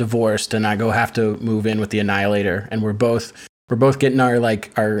become divorced, and I have to move in with the Annihilator, and we're both getting our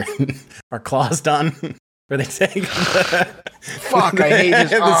our claws done. Where they take Fuck, I hate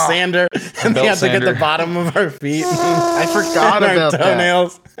this. The sander, and they have to get the bottom of our feet. I forgot about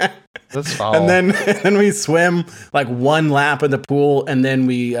toenails. That's foul. And then we swim like one lap of the pool, and then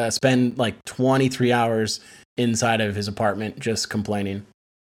we spend like 23 hours inside of his apartment just complaining.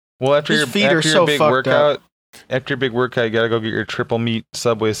 Well, after your big workout, up. After your big workout, you gotta go get your triple meat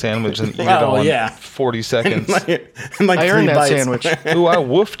Subway sandwich and eat it all in 40 seconds. and like I earned that sandwich. Ooh, I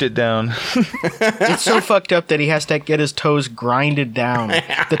woofed it down. It's so fucked up that he has to get his toes grinded down.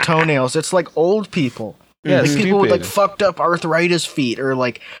 The toenails. It's like old people. Yeah, like people with like fucked up arthritis feet or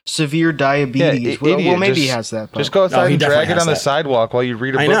like severe diabetes. Yeah, well, maybe he has that. But. Just go outside and drag it on the sidewalk while you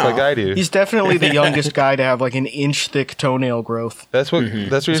read a book like I do. He's definitely the youngest guy to have like an inch thick toenail growth. That's what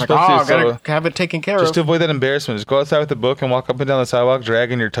you're supposed to do. Gotta have it taken care of. Just to avoid that embarrassment, just go outside with the book and walk up and down the sidewalk,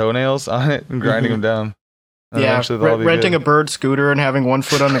 dragging your toenails on it and grinding them down. And renting a bird scooter and having one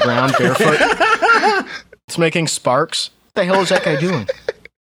foot on the ground barefoot. It's making sparks. What the hell is that guy doing?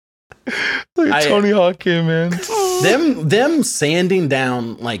 Like Tony Hawk came in. Them sanding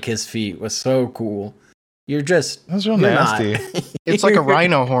down like his feet was so cool. That's real nasty. It's like a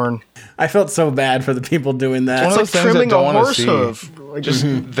rhino horn. I felt so bad for the people doing that. It's like trimming a horse hoof. Like, just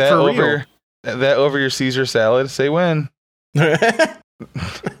that over your Caesar salad. Say when. So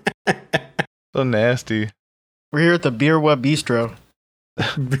nasty. We're here at the Biawa Bistro.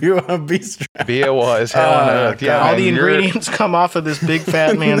 Biawa is hell on earth. Yeah, all the ingredients come off of this big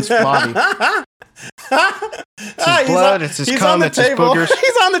fat man's body. It's his blood, it's his cum, it's his boogers.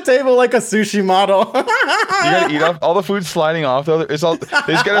 He's on the table like a sushi model. You gotta eat off all the food sliding off though. They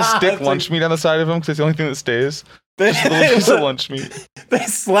just gotta stick lunch meat on the side of him because it's the only thing that stays. Just a little piece of lunch meat. They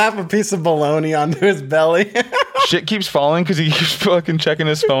slap a piece of bologna onto his belly. Shit keeps falling because he keeps fucking checking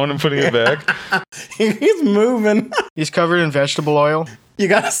his phone and putting it back. He's moving. He's covered in vegetable oil. You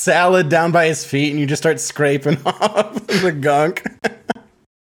got a salad down by his feet and you just start scraping off the gunk.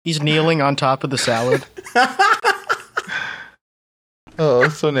 He's kneeling on top of the salad. Oh,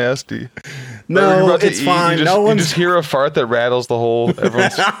 it's so nasty. No, it's fine. You just hear a fart that rattles the whole.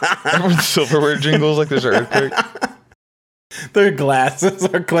 Everyone's silverware jingles like there's an earthquake. Their glasses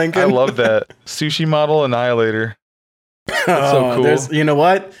are clinking. I love that. Sushi model annihilator. That's so cool. You know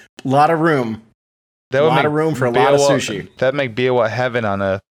what? A lot of room. That would a lot of room for a lot of sushi. That'd make Biawa heaven on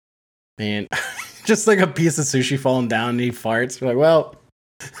earth. Man, just like a piece of sushi falling down and he farts. You're like, well,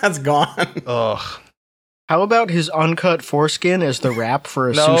 that's gone. Ugh. How about his uncut foreskin as the wrap for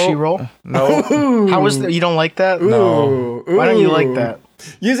a sushi roll? No. How is that? You don't like that? No. Why don't you like that?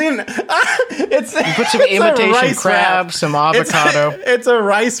 Using you put some imitation crab, wrap. Some avocado. It's a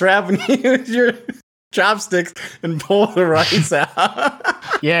rice wrap, and you use your chopsticks and pull the rice out.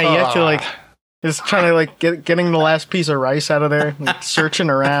 Yeah, you have to like just trying to like getting the last piece of rice out of there, like,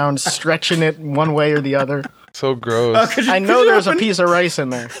 searching around, stretching it one way or the other. So gross. I know there's a piece of rice in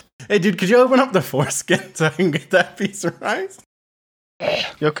there. Hey, dude, could you open up the foreskin so I can get that piece of rice?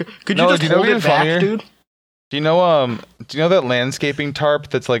 Yo, could you just hold it back, dude? Do you know that landscaping tarp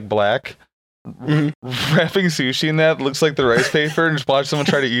that's like black? Mm-hmm. Wrapping sushi in that looks like the rice paper, and just watch someone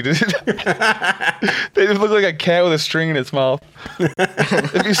try to eat it. They just look like a cat with a string in its mouth.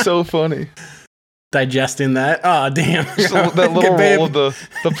 It'd be so funny. Digesting that. Oh, damn. That little roll of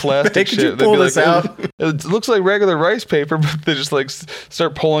the plastic shit. You pull this out? It looks like regular rice paper, but they just like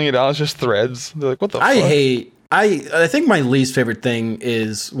start pulling it out. It's just threads. They're like, what the fuck? I think my least favorite thing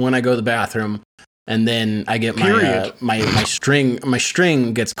is when I go to the bathroom and then I get my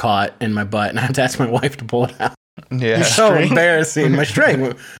string gets caught in my butt and I have to ask my wife to pull it out. Yeah. It's so embarrassing. My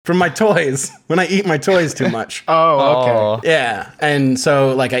string from my toys when I eat my toys too much. Oh, okay. Yeah. And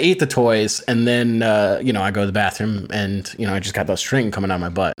so like I eat the toys and then, I go to the bathroom and, I just got that string coming out of my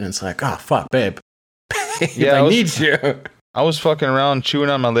butt and it's like, oh, fuck, babe. I need you. I was fucking around chewing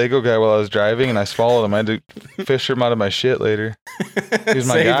on my Lego guy while I was driving, and I swallowed him. I had to fish him out of my shit later. He was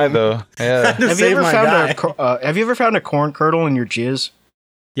my guy, though. Yeah. Have you ever found a corn kernel in your jizz?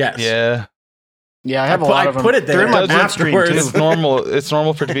 Yes. Yeah. Yeah, I have a lot of them. I put it there. They're in my bloodstream, too. It's normal. It's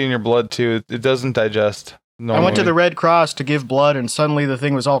normal for it to be in your blood too. It doesn't digest normally. I went to the Red Cross to give blood, and suddenly the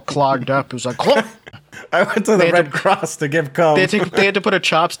thing was all clogged up. It was like, clunk! I went to the Red Cross to give cum. They had to put a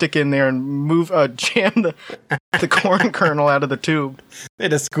chopstick in there and jam the corn kernel out of the tube. They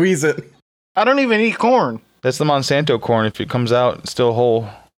had to squeeze it. I don't even eat corn. That's the Monsanto corn. If it comes out still whole,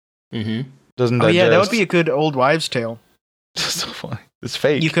 doesn't digest. Oh yeah, that would be a good old wives' tale. That's so funny. It's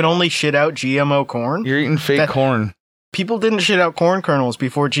fake. You can only shit out GMO corn. You're eating fake corn. People didn't shit out corn kernels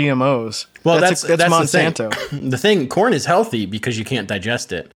before GMOs. Well, that's Monsanto. The thing, corn is healthy because you can't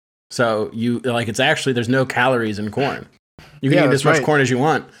digest it. So it's actually, there's no calories in corn. You can eat as much corn as you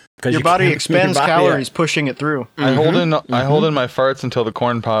want because your body expends calories pushing it through. I hold in my farts until the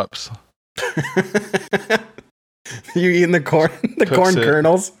corn pops. You eating the corn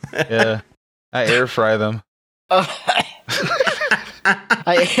kernels? Yeah. I air fry them.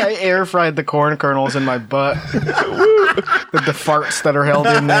 I air fried the corn kernels in my butt with the farts that are held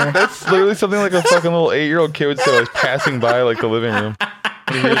in there. That's literally something like a fucking little 8-year-old kid would say, like passing by like the living room.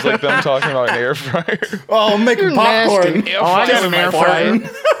 And he was like them talking about an air fryer. Oh, I'm making popcorn. I got an air fryer.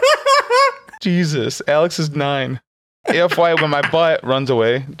 Jesus, Alex is 9. AFY when my butt runs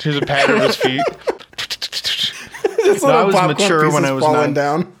away. Here's a pattern of his feet. I was mature when I was 9.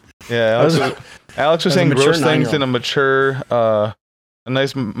 Down. Yeah, Alex was saying gross things in a mature, a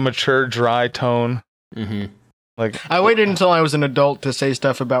nice mature dry tone. Mm-hmm. Like I waited until I was an adult to say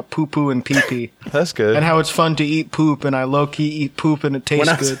stuff about poo poo and pee pee. That's good. And how it's fun to eat poop, and I low key eat poop, and it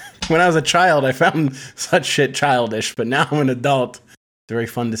tastes good. When I was a child, I found such shit childish, but now I'm an adult. It's very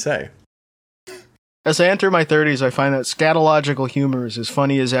fun to say. As I enter my 30s, I find that scatological humor is as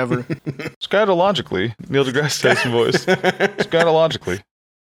funny as ever. Scatologically, Neil deGrasse Tyson voice. Scatologically.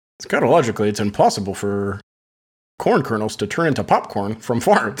 Scatologically, it's impossible for corn kernels to turn into popcorn from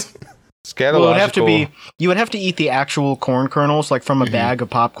farts. Well, it would have to be. You would have to eat the actual corn kernels, like from a bag of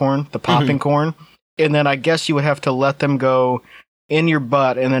popcorn, the popping corn, and then I guess you would have to let them go in your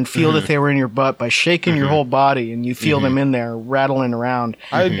butt, and then feel that they were in your butt by shaking your whole body, and you feel them in there rattling around.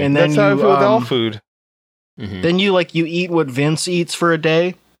 And then that's how I feel with all food. Then you eat what Vince eats for a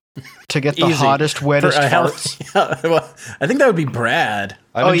day to get the hottest, wettest farts. Well, I think that would be Brad.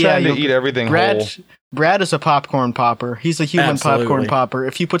 I've been trying to eat everything whole. Brad is a popcorn popper. He's a human popcorn popper.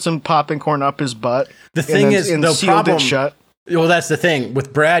 If you put some popping corn up his butt, the thing is, and sealed it shut. Well, that's the thing.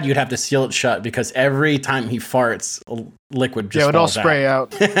 With Brad, you'd have to seal it shut because every time he farts, liquid just it would all spray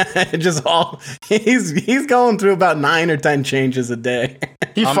out. It just he's going through about 9 or 10 changes a day.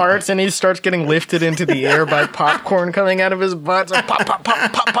 He farts and he starts getting lifted into the air by popcorn coming out of his butt. It's like pop, pop,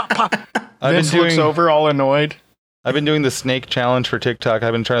 pop, pop, pop, pop. Vince looks over all annoyed. I've been doing the snake challenge for TikTok.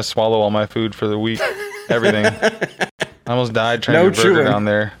 I've been trying to swallow all my food for the week. Everything. I almost died trying to get a burger down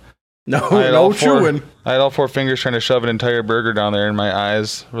there. No chewing. I had all 4 fingers trying to shove an entire burger down there, and my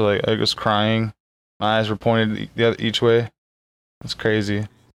eyes were like, I was crying. My eyes were pointed each way. It's crazy.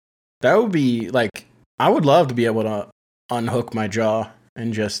 That would be like, I would love to be able to unhook my jaw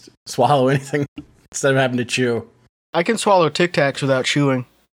and just swallow anything instead of having to chew. I can swallow Tic Tacs without chewing.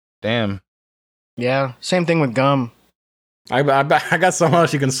 Damn. Yeah, same thing with gum. I got something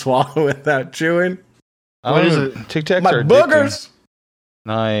else you can swallow without chewing. What is it? Tic Tacs my are boogers.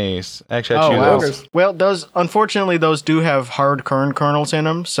 Nice. Actually, I chew those. Well, unfortunately, those do have hard kernels in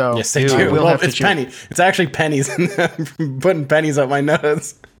them. So yes, they do. It's penny. It's actually pennies. Putting pennies up my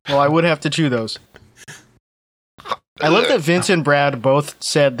nose. Well, I would have to chew those. I love that Vince and Brad both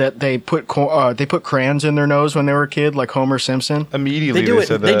said that they put crayons in their nose when they were a kid, like Homer Simpson. Immediately, they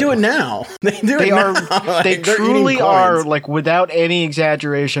said that. They do it now. They truly are, like, without any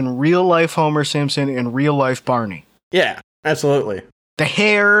exaggeration, real life Homer Simpson and real life Barney. Yeah, absolutely. The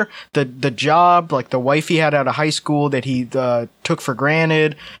hair, the job, like the wife he had out of high school that he took for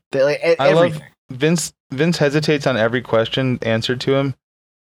granted. Everything. Vince hesitates on every question answered to him,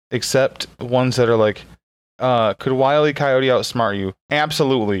 except ones that are like, could Wile E. Coyote outsmart you?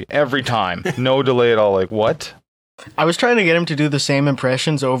 Absolutely. Every time. No delay at all. Like, what? I was trying to get him to do the same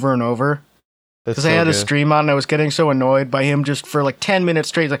impressions over and over. Because I had a stream on and I was getting so annoyed by him just for like 10 minutes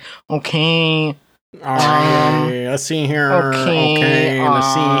straight. He's like, okay. Let's see here. Okay.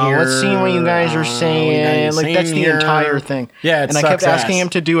 Let's see here. Let's see what you guys are saying. Like, that's the entire thing. Yeah, and I kept asking him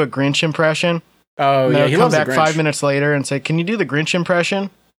to do a Grinch impression. Oh, and yeah. He'd come back 5 minutes later and say, can you do the Grinch impression?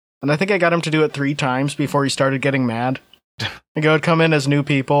 And I think I got him to do it 3 times before he started getting mad. I would come in as new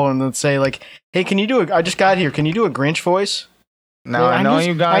people and then say, like, hey, can you do I just got here. Can you do a Grinch voice? No, I know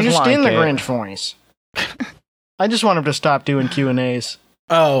you guys I just like did the it. Grinch voice. I just want him to stop doing Q&As.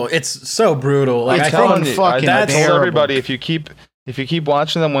 Oh, it's so brutal. Like, I told everybody, if you keep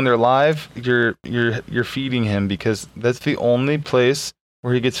watching them when they're live, you're feeding him, because that's the only place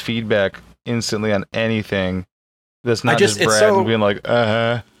where he gets feedback instantly on anything. That's not just Brad being like,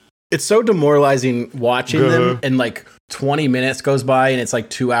 It's so demoralizing watching them, and like 20 minutes goes by and it's like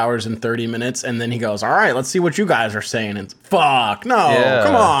 2 hours and 30 minutes, and then he goes, all right, let's see what you guys are saying. And fuck, no,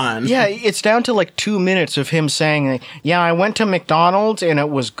 come on. Yeah, it's down to like 2 minutes of him saying, like, yeah, I went to McDonald's and it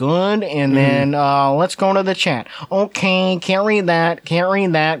was good, and then let's go to the chat. Okay, can't read that.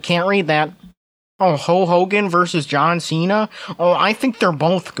 Oh, Hulk Hogan versus John Cena? Oh, I think they're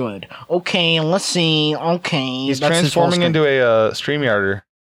both good. Okay, let's see. Okay. He's transforming into a StreamYarder.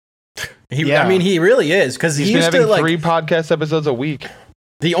 I mean, he really is, because he's been having 3 podcast episodes a week.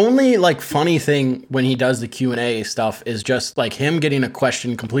 The only like funny thing when he does the Q&A stuff is just like him getting a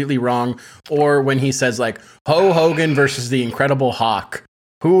question completely wrong, or when he says like Hulk Hogan versus the Incredible Hawk,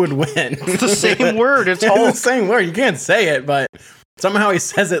 who would win? It's the same word. It's the same word. You can't say it, but somehow he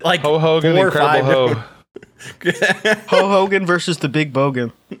says it like Hulk Hogan, the Incredible Ho. Hulk Hogan versus the Big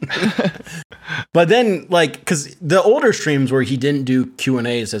Bogan. But then, like, because the older streams where he didn't do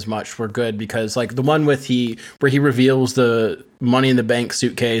Q&As as much were good, because like the one where he reveals the Money in the Bank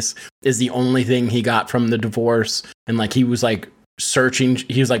suitcase is the only thing he got from the divorce, and like he was like searching,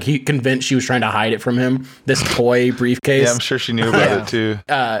 he convinced she was trying to hide it from him, this toy briefcase. Yeah, I'm sure she knew about it too.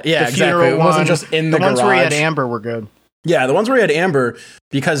 Yeah, exactly. It wasn't just in the garage. The ones where he had Amber were good. Yeah, the ones where he had Amber,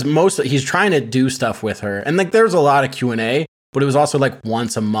 because he's trying to do stuff with her, and like there's a lot of Q&A, but it was also like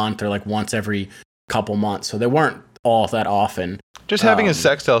once a month or like once every couple months, so they weren't all that often. Just having a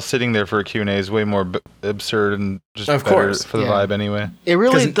sex doll sitting there for a Q&A is way more absurd and just of course for the vibe anyway. It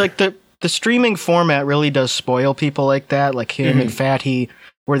really, like the streaming format really does spoil people like that, like him and Fatty,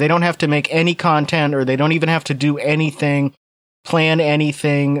 where they don't have to make any content, or they don't even have to do anything, plan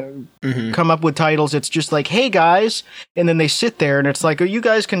anything, come up with titles. It's just like, hey guys, and then they sit there and it's like, oh, you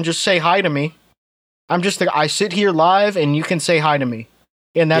guys can just say hi to me. I sit here live and you can say hi to me.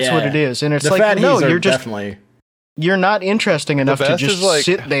 And that's what it is. And it's like, no, you're not interesting enough to just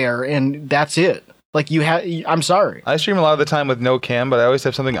sit there and that's it. Like I'm sorry. I stream a lot of the time with no cam, but I always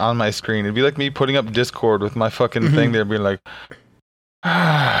have something on my screen. It'd be like me putting up Discord with my fucking thing there, being like,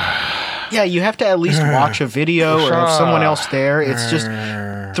 yeah, you have to at least watch a video or have someone else there. It's just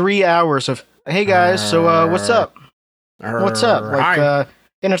 3 hours of, hey guys, so what's up? What's up? Like,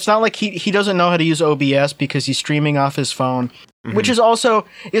 and it's not like he doesn't know how to use OBS because he's streaming off his phone. Which is also,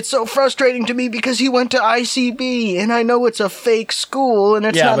 it's so frustrating to me because he went to ICB, and I know it's a fake school and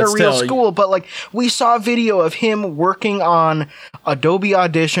it's not a real school, but like we saw a video of him working on Adobe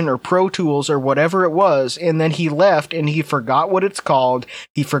Audition or Pro Tools or whatever it was, and then he left and he forgot what it's called.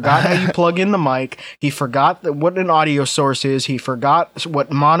 He forgot how you plug in the mic. He forgot what an audio source is. He forgot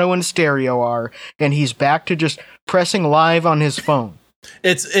what mono and stereo are, and he's back to just pressing live on his phone.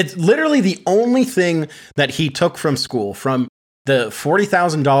 It's literally the only thing that he took from school, from the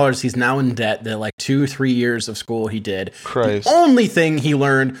 $40,000 he's now in debt, the like 2-3 years of school he did. Christ. The only thing he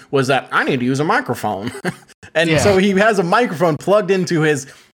learned was that I need to use a microphone. So he has a microphone plugged into his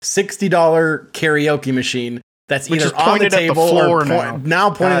 $60 karaoke machine that's Which either is on the pointed at the table floor or now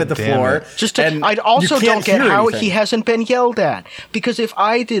pointed at the damn floor. it. I also don't get how anything. he hasn't been yelled at. Because if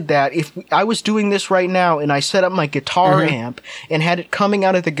I did that, if I was doing this right now and I set up my guitar amp and had it coming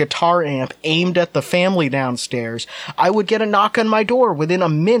out of the guitar amp aimed at the family downstairs, I would get a knock on my door within a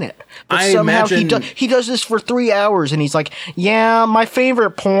minute. But somehow he does this for 3 hours and he's like, yeah, my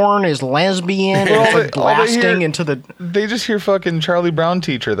favorite porn is lesbian. And it's like blasting into the... They just hear fucking Charlie Brown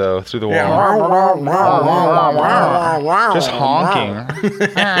teacher, though, through the wall. Just honking.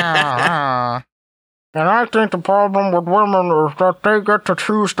 And I think the problem with women is that they get to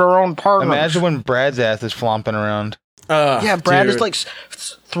choose their own partners. Imagine when Brad's ass is flomping around. Yeah, Brad is like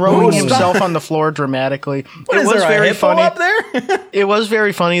throwing himself on the floor dramatically. It was very funny up there. It was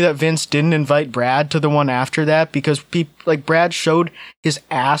very funny that Vince didn't invite Brad to the one after that because Brad showed his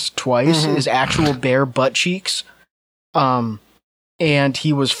ass twice, his actual bare butt cheeks. And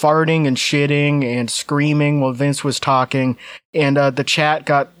he was farting and shitting and screaming while Vince was talking. And the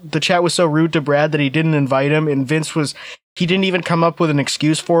chat was so rude to Brad that he didn't invite him. And he didn't even come up with an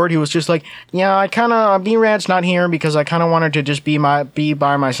excuse for it. He was just like, yeah, B-Rad's not here because I kind of wanted to just be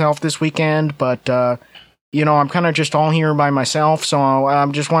by myself this weekend. But, I'm kind of just all here by myself. So I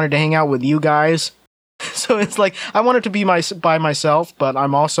just wanted to hang out with you guys. So it's like, I wanted to be by myself, but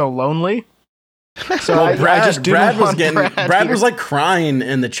I'm also lonely. So Brad was like crying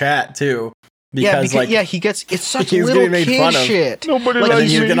in the chat too. Because it's such little kid shit. Nobody likes me.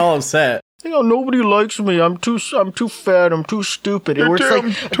 He's getting all upset. Nobody likes me. I'm too fat. I'm too stupid.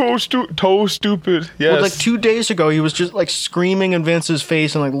 Toe stupid. Yes. Well, like 2 days ago, he was just like screaming in Vince's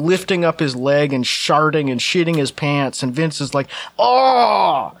face and like lifting up his leg and sharting and shitting his pants. And Vince is like,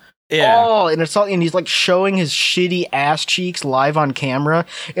 oh. Yeah. Oh, and he's like showing his shitty ass cheeks live on camera.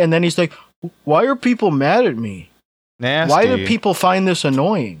 And then he's like, why are people mad at me? Nasty. Why do people find this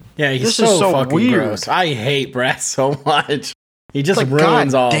annoying? Yeah, this is so fucking weird. Gross. I hate Brad so much. He just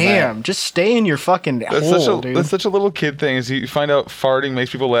ruins all damn, that. Just stay in your fucking hole, dude. That's such a little kid thing. Is you find out farting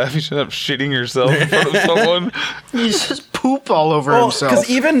makes people laugh, you end up shitting yourself in front of someone. You just poop all over himself. Because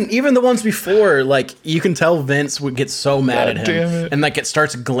even the ones before, like, you can tell Vince would get so mad at him. And like it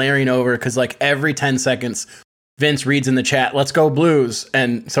starts glaring over because like every 10 seconds Vince reads in the chat, "Let's go Blues,"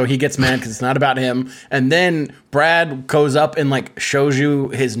 and so he gets mad because it's not about him. And then Brad goes up and like shows you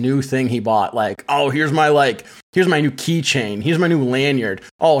his new thing he bought. Like, oh, here's my new keychain. Here's my new lanyard.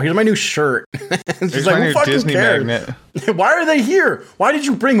 Oh, here's my new shirt. Here's my new Disney magnet. Why are they here? Why did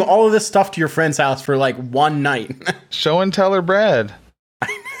you bring all of this stuff to your friend's house for like one night? Show and tell her Brad.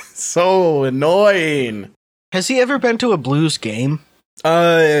 So annoying. Has he ever been to a Blues game?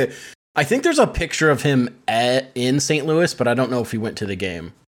 I think there's a picture of him in St. Louis, but I don't know if he went to the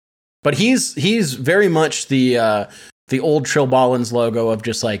game. But he's very much the old Trill Ballins logo of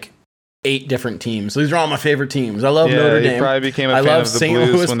just like 8 different teams. So these are all my favorite teams. I love Notre Dame. He probably became a fan of the St.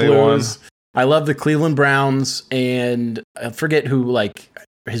 Blues when they won. I love the Cleveland Browns, and I forget who like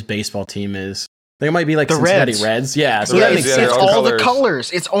his baseball team is. I think it might be like the Cincinnati Reds. Yeah, so that makes sense. It's all the colors.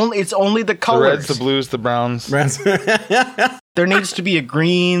 It's only the colors. The Reds, the Blues, the Browns. There needs to be a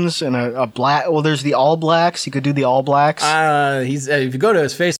greens and a black. Well, there's the All Blacks. You could do the All Blacks. If you go to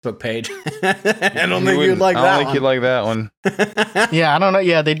his Facebook page, I don't think you'd like that one. I don't think you'd like that one. Yeah, I don't know.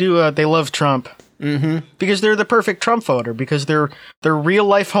 Yeah, they do. They love Trump. Mm-hmm. Because they're the perfect Trump voter. Because they're real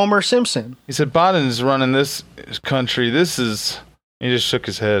life Homer Simpson. He said Biden's running this country. He just shook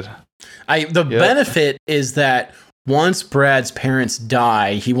his head. Benefit is that once Brad's parents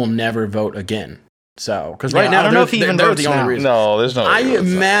die, he will never vote again. So, because right now, I don't know if he even votes the only reason. No, there's no. I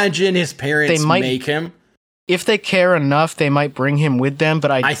imagine his parents make him. If they care enough, they might bring him with them. But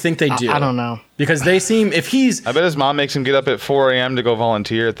I think they do. I don't know because they seem I bet his mom makes him get up at 4 a.m. to go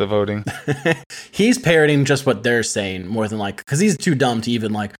volunteer at the voting. He's parroting just what they're saying more than like because he's too dumb to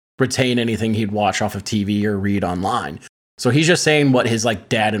even like retain anything he'd watch off of TV or read online. So he's just saying what his like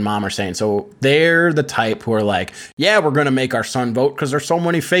dad and mom are saying. So they're the type who are like, yeah, we're going to make our son vote because there's so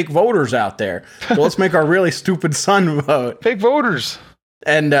many fake voters out there. So let's make our really stupid son vote. Fake voters.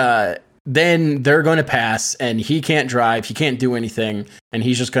 And then they're going to pass and he can't drive. He can't do anything. And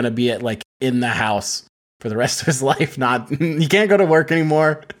he's just going to be at like in the house for the rest of his life. He can't go to work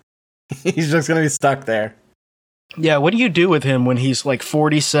anymore. He's just going to be stuck there. Yeah. What do you do with him when he's like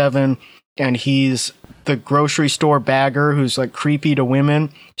 47 and he's the grocery store bagger who's like creepy to women,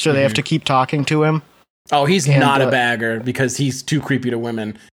 so they have to keep talking to him? Oh, he's not a bagger because he's too creepy to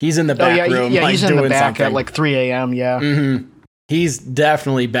women. He's in the back room. Yeah, he's in the back something. At like 3 a.m. Yeah. Mm-hmm. He's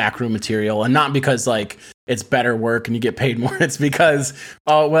definitely backroom material, and not because like it's better work and you get paid more. It's because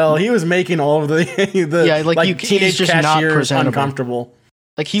he was making all of the teenage he's just cashiers not uncomfortable.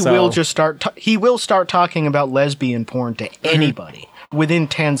 Like he will just he will start talking about lesbian porn to anybody within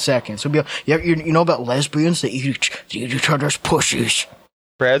 10 seconds. He'll be like, yeah, you know about lesbians that eat each other's pussies.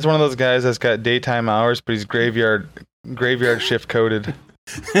 Brad's one of those guys that's got daytime hours, but he's graveyard shift coded.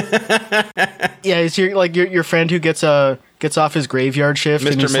 Yeah, it's your friend who gets off his graveyard shift.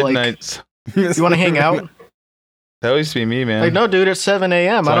 Mr. And he's Midnights. Like, you want to hang out? That used to be me, man. Like, no, dude, it's 7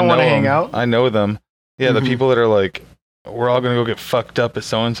 a.m. So I don't want to hang out. I know them. Yeah, the people that are like, we're all going to go get fucked up at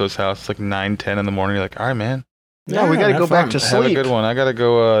so-and-so's house. It's like 9, 10 in the morning. You're like, all right, man. No, we got to go back to sleep. Have a good one. I got to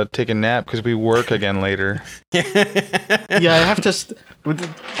go take a nap because we work again later. Yeah, I have to...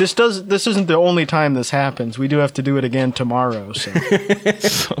 This isn't the only time this happens. We do have to do it again tomorrow. So,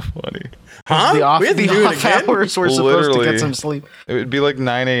 so funny. Huh? The off hours, we're supposed to get some sleep. It would be like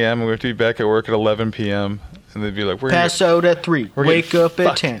 9 a.m. and we have to be back at work at 11 p.m. And they'd be like, pass out at 3, wake up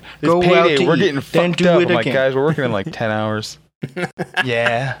at 10, go payday, out to we're eat, getting then fucked do up. it I'm again. like, guys, we're working in like 10 hours.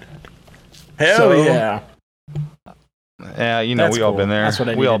 Yeah. Hell yeah. Yeah, you know, we all been there. That's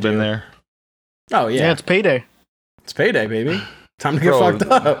what we all been there. Oh, yeah. Yeah, it's payday. It's payday, baby. Time to get fucked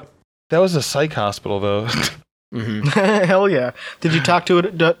up. That was a psych hospital, though. Hell yeah. Did you talk to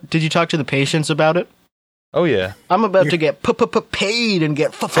the patients about it? Oh, yeah. I'm about to get paid and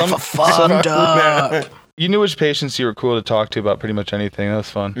get fucked up. You knew which patients you were cool to talk to about pretty much anything. That was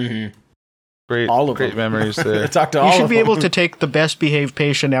fun. Mm-hmm. Great memories there. Talk to you should be able to take the best behaved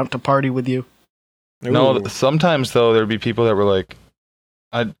patient out to party with you. Ooh. No, sometimes though there'd be people that were like,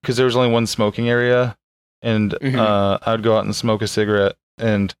 because there was only one smoking area, and I would go out and smoke a cigarette,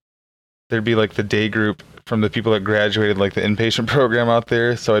 and there'd be like the day group from the people that graduated like the inpatient program out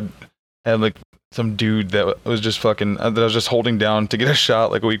there. So I'd had like some dude that was just fucking that I was just holding down to get a shot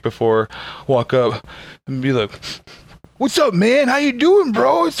like a week before, walk up and be like, "What's up, man? How you doing,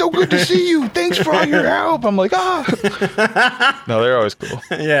 bro? It's so good to see you. Thanks for all your help." I'm like, No, they're always cool.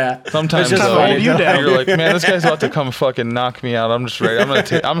 Yeah. Sometimes just though, hold you down. you're like, man, this guy's about to come fucking knock me out. I'm just ready.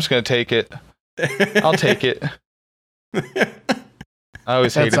 I'm just gonna take it. I'll take it. I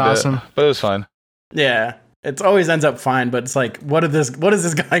always hated that, but it was fun. Yeah. It always ends up fine, but it's like, what is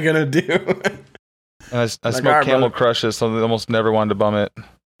this guy gonna do? And I smoked Camel Crushes, so they almost never wanted to bum it.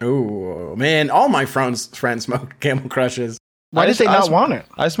 Ooh, man, all my friends smoke Camel Crushes. Why did they not want it?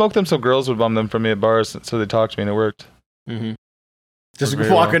 I smoked them so girls would bum them from me at bars, so they talked to me and it worked. Mm-hmm. Just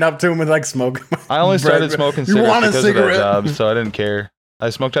walking up to them with like smoke. I only started smoking cigarettes because of that job, so I didn't care. I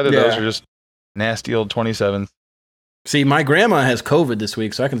smoked either those or just nasty old 27s. See, my grandma has COVID this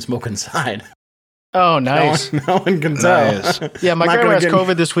week, so I can smoke inside. Oh, nice. No one can tell. Nice. Yeah, my grandma has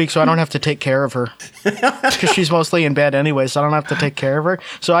COVID this week, so I don't have to take care of her. Because she's mostly in bed anyway, so I don't have to take care of her.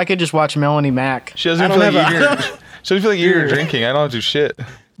 So I could just watch Melanie Mac. She doesn't feel like you're drinking. I don't do shit.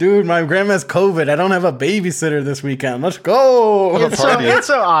 Dude, my grandma has COVID. I don't have a babysitter this weekend. Let's go. It's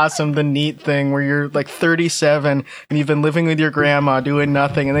so awesome, the neat thing where you're like 37 and you've been living with your grandma doing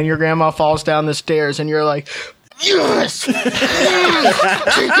nothing, and then your grandma falls down the stairs and you're like, yes! Taking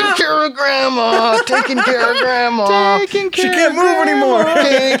care of grandma. She can't move anymore.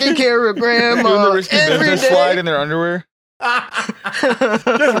 Taking care of grandma. Doing the risky business slide in their underwear.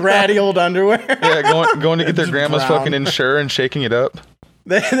 Just ratty old underwear. Yeah, going to get their grandma's fucking insure and shaking it up.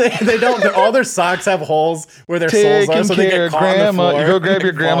 They don't. All their socks have holes where their soles are, so they get caught on the floor. You go grab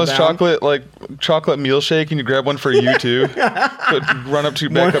your grandma's chocolate milkshake, and you grab one for you too. Run up to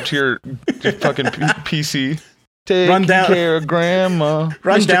your fucking PC. Taking care of grandma.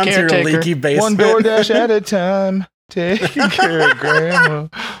 Run down to your leaky basement. One DoorDash at a time. Taking care of grandma.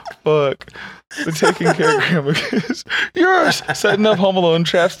 Fuck. The taking care of grandma is yours. Setting up Home Alone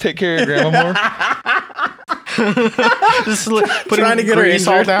traps. Take care of your grandma more. Just trying to get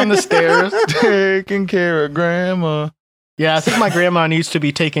her all down the stairs. Taking care of grandma. Yeah, I think my grandma needs to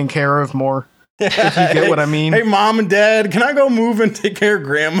be taken care of more. If you get what I mean. Hey, mom and dad, can I go move and take care of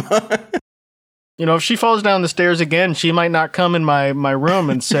grandma? You know, if she falls down the stairs again, she might not come in my room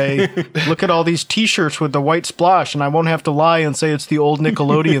and say, look at all these t-shirts with the white splosh, and I won't have to lie and say it's the old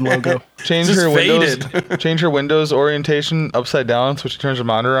Nickelodeon logo. Change her Windows orientation upside down, so she turns her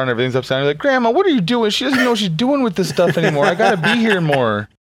monitor on, everything's upside down. You're like, Grandma, what are you doing? She doesn't know what she's doing with this stuff anymore. I gotta be here more.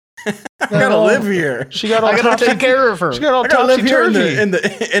 I gotta live here. I gotta take care of her. She got all topsy-turvy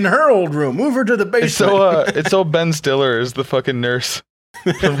in her old room. Move her to the basement. It's so Ben Stiller is the fucking nurse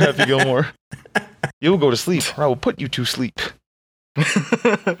from Happy Gilmore. You'll go to sleep, or I will put you to sleep.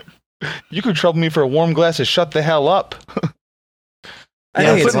 You could trouble me for a warm glass of shut the hell up.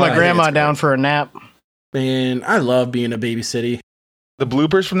 I'm putting my grandma down for a nap. Man, I love being a babysitter. The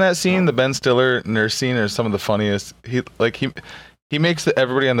bloopers from that scene, the Ben Stiller nurse scene, are some of the funniest. He He makes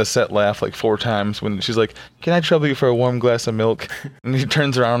everybody on the set laugh like 4 times when she's like, "Can I trouble you for a warm glass of milk?" And he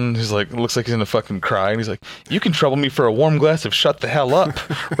turns around and he's like, looks like he's gonna fucking cry. And he's like, "You can trouble me for a warm glass of shut the hell up."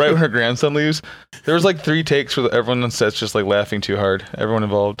 Right when her grandson leaves, there was like 3 takes where everyone on set's just like laughing too hard. Everyone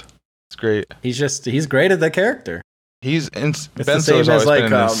involved. It's great. He's great at the character. Ben Stiller's always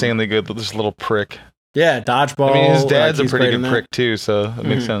been an insanely good, this little prick. Yeah, dodgeball. I mean, his dad's a pretty good prick too, so that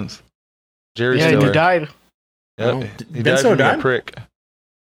makes sense. Jerry Stiller. He died. Yep. He died from being a prick.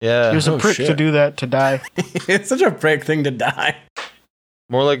 Yeah. He was a prick to do that, to die. It's such a prick thing to die.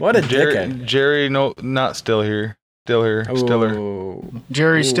 More like what a dickhead. Jerry, no, not still here. Stiller.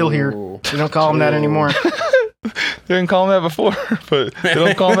 Jerry's still here. They don't call him that anymore. They didn't call him that before, but they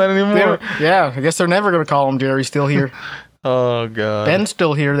don't call him that anymore. Yeah, I guess they're never going to call him Jerry Still Here. Oh, God. Ben's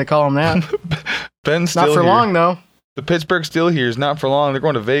still here. They call him that. Ben's still here. Not for long, though. The Pittsburgh Still Here is not for long. They're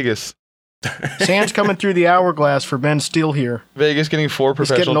going to Vegas. Sand's coming through the hourglass for Ben Still Here. Vegas getting 4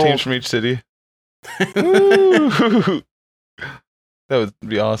 professional teams from each city. That would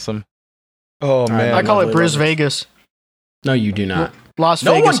be awesome. Oh, man. I call it Briz Vegas. No, you do not. Las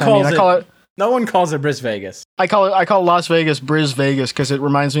Vegas. No one calls it Briz Vegas. I call Las Vegas Briz Vegas because it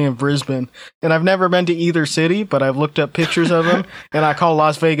reminds me of Brisbane. And I've never been to either city, but I've looked up pictures of them, and I call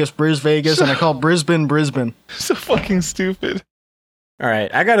Las Vegas Briz Vegas, and I call Brisbane Brisbane. So fucking stupid. All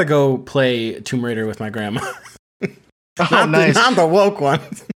right, I gotta go play Tomb Raider with my grandma. Nice. Not the woke one.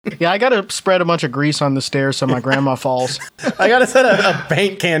 Yeah, I gotta spread a bunch of grease on the stairs so my grandma falls. I gotta set a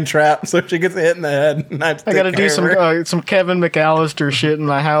paint can trap so she gets hit in the head. And I gotta do some Kevin McAllister shit in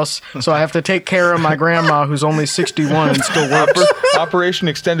my house, so I have to take care of my grandma who's only 61 and still works. Operation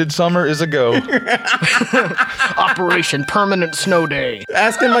Extended Summer is a go. Operation Permanent Snow Day.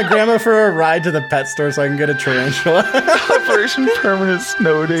 Asking my grandma for a ride to the pet store so I can get a tarantula. Operation Permanent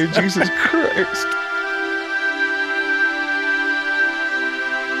Snow Day. Jesus Christ.